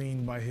made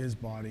clean by his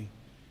body,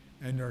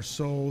 and our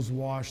souls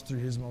washed through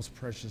his most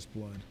precious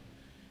blood,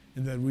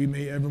 and that we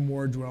may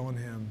evermore dwell in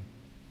him,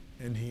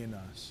 and he in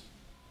us.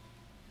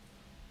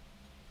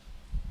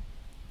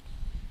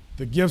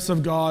 The gifts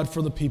of God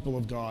for the people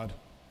of God.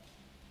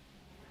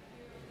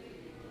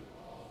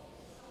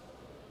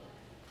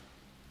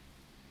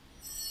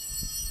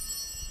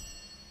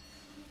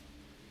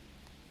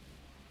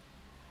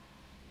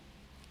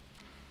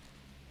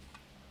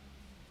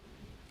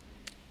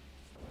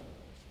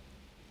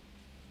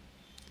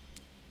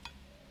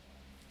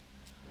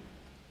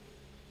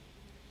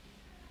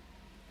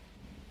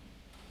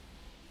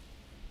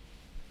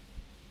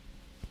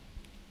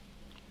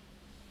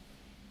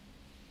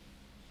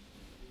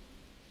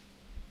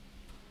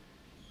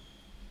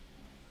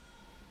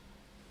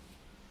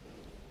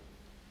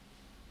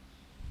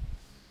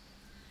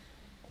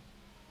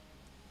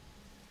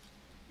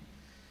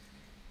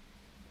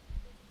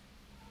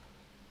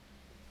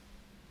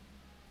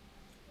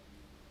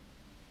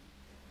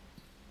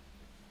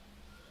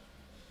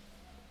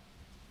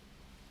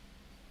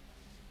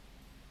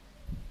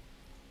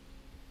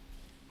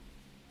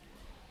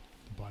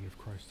 Body of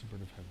Christ, the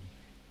bread of heaven.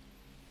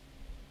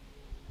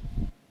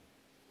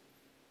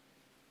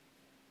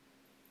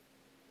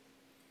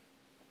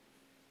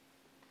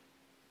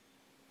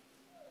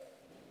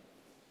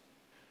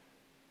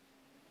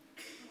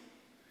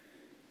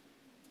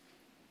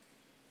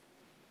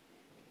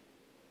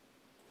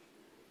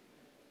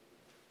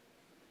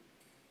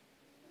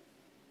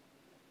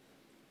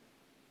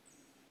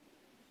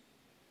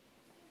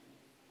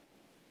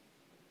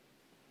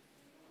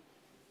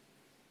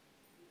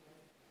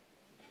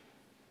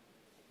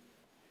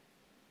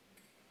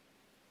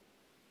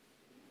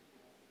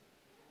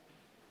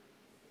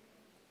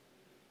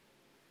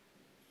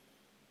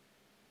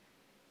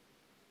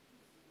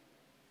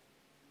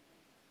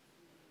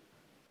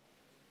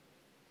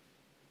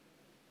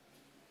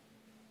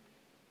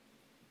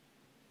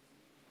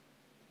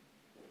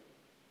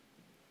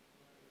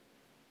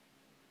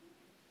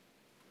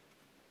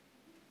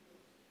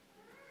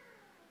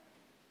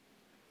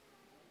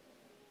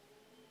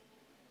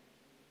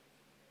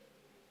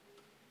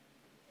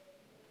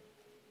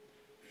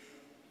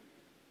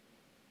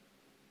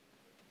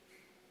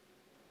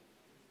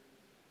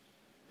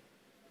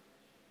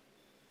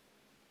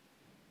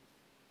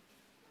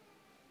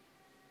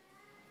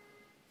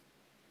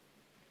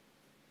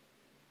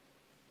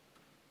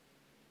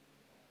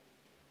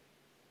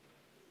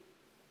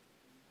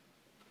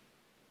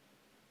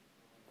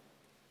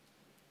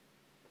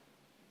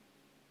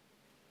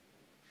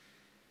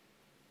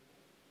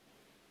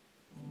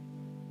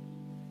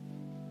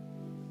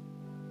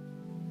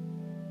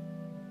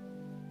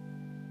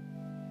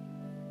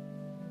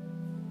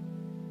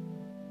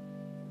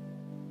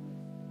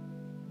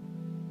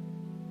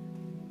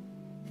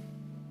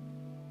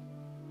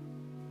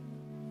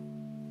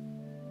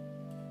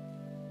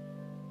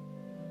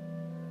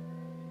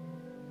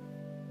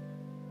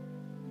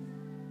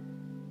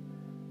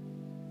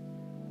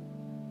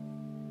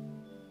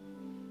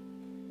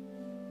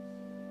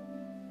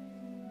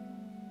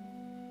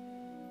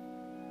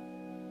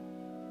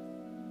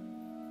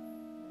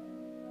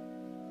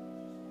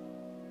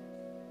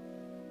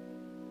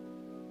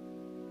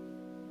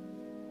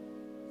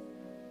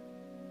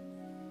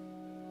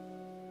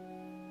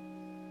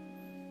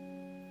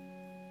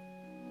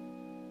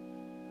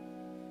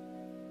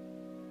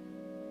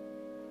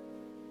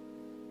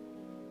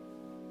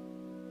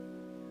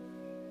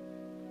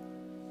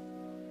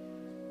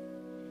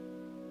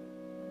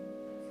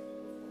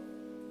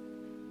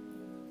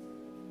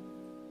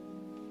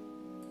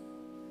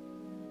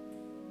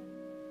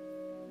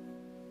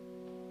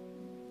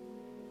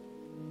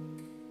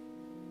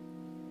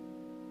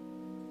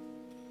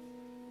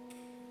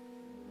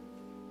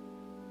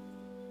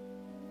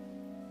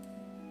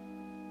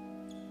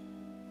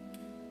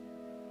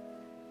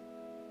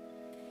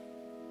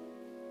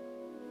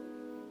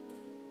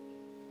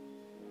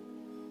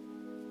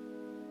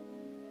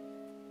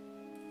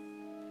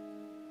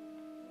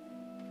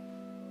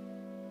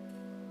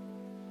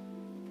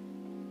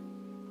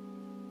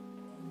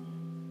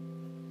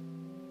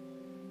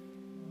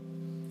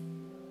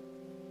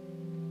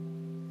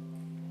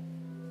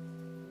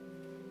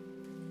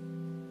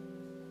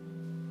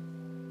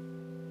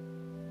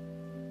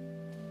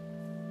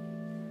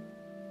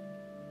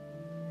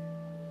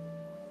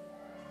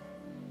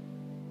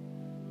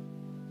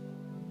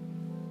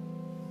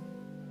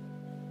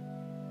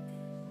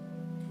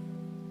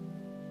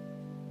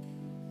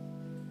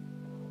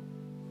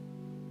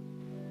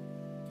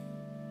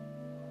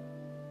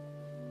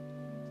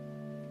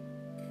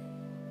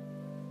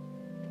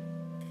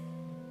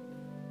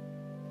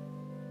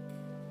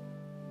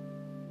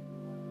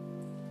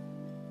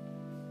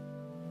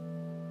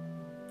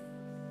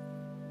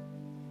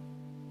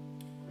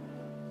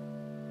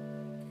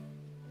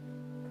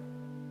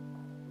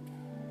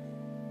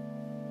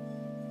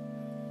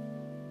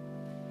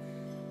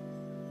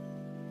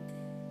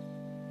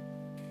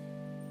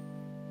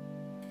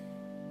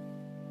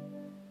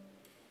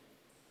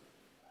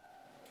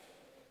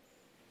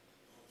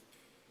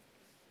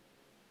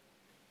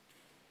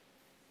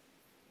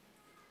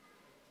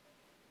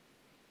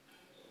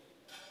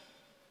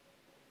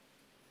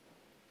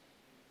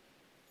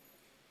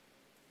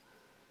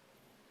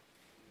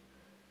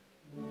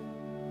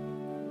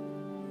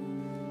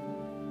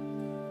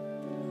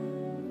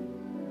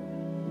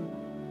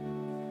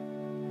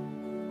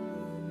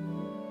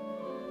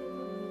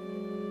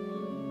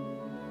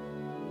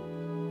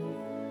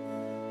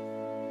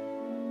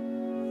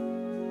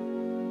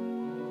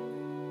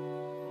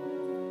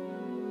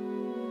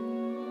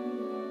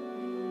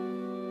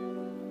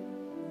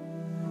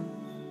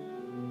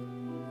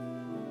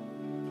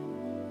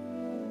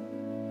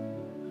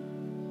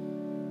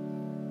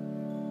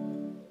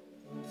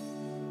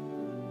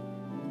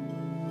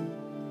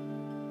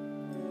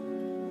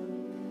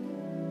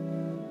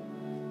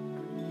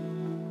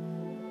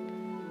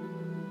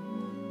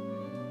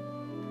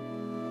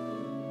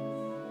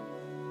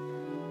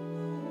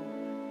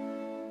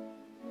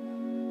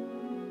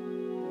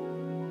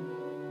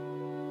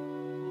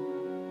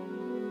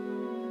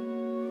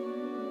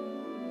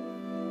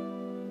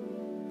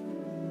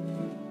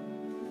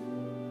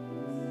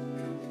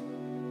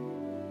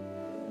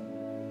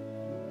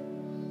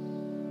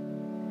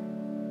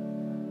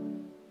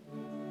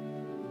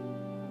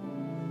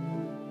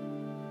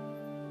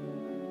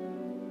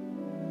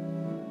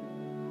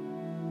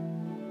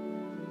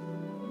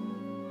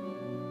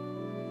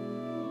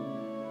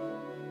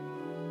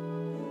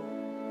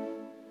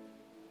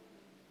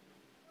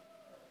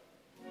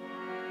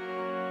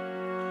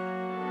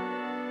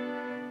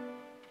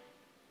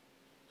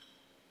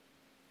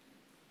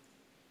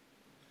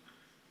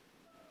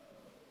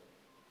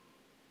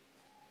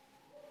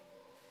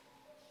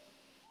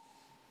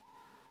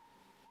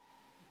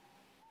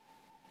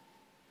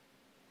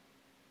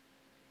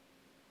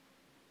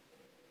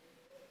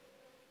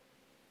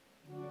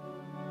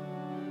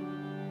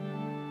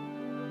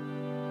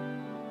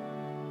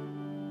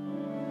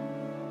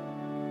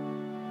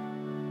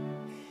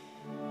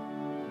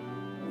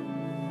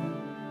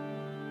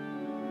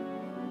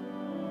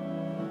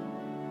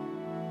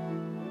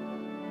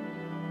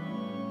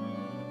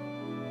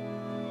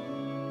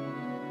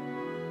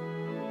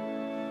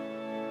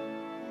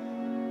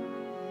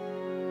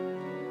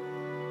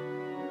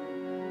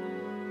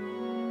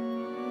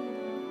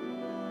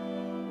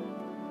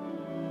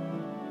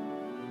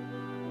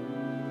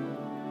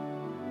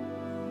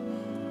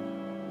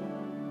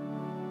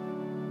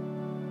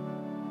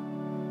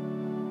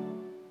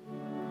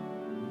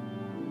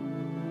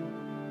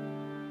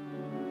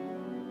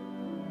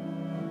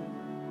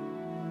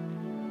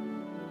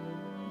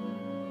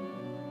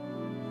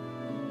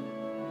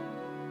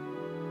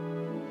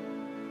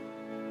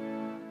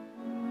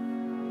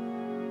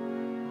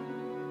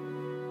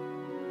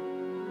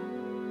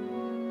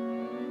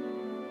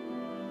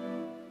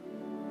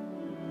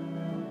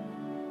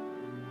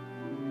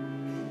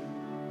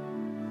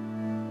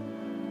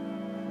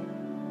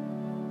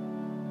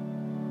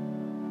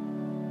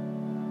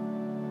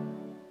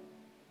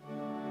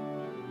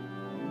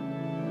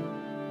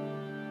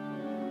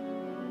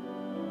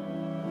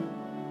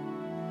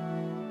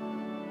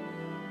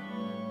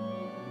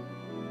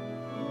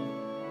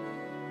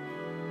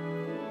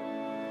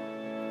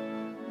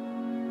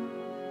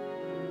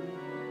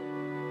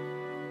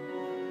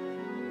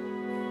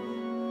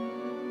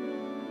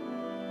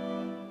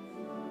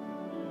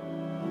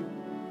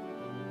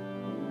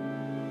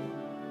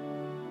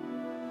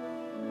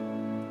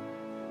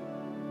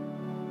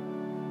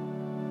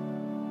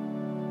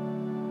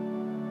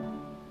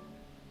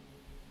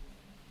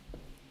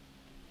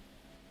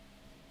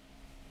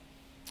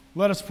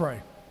 Let us pray.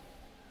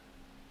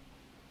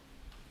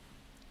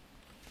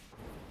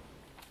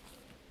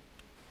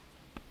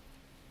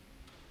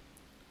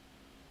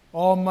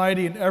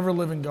 Almighty and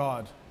ever-living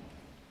God,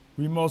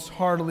 we most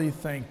heartily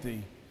thank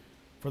thee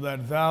for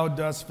that thou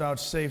dost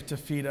vouchsafe to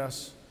feed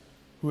us,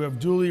 who have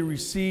duly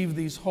received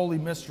these holy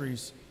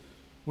mysteries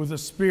with the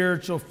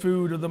spiritual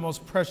food of the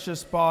most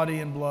precious body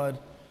and blood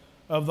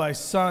of thy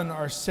Son,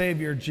 our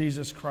Savior,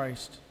 Jesus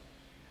Christ,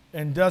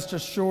 and dost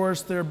assure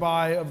us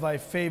thereby of thy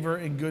favor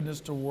and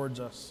goodness towards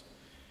us,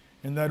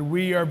 and that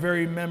we are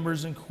very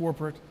members and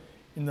corporate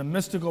in the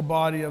mystical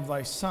body of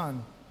thy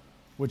Son,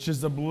 which is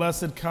the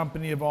blessed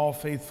company of all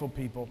faithful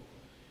people,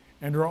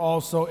 and are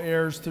also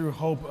heirs through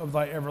hope of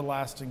thy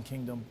everlasting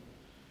kingdom,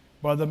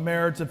 by the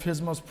merits of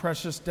his most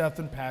precious death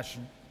and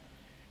passion.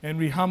 And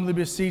we humbly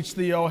beseech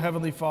thee, O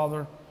Heavenly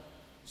Father,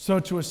 so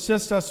to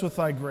assist us with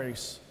thy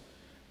grace,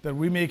 that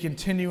we may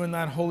continue in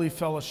that holy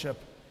fellowship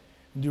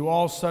and do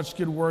all such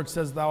good works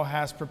as thou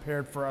hast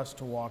prepared for us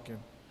to walk in.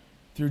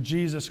 Through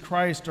Jesus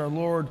Christ our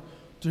Lord,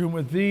 to whom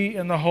with thee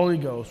and the Holy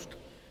Ghost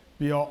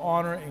be all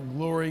honor and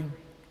glory,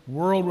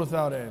 world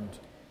without end.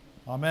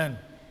 Amen.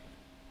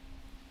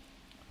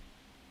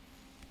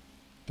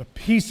 The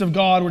peace of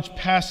God, which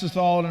passeth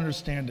all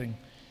understanding,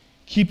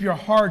 keep your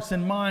hearts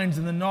and minds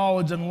in the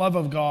knowledge and love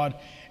of God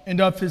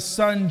and of his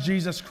Son,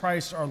 Jesus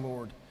Christ our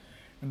Lord.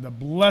 And the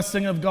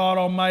blessing of God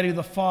Almighty,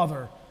 the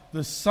Father,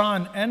 the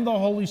Son, and the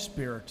Holy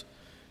Spirit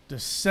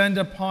descend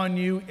upon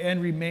you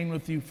and remain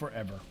with you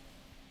forever.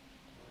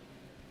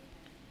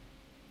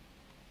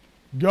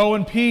 Go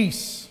in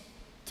peace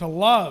to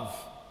love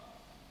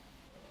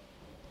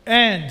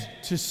and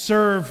to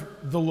serve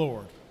the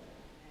Lord.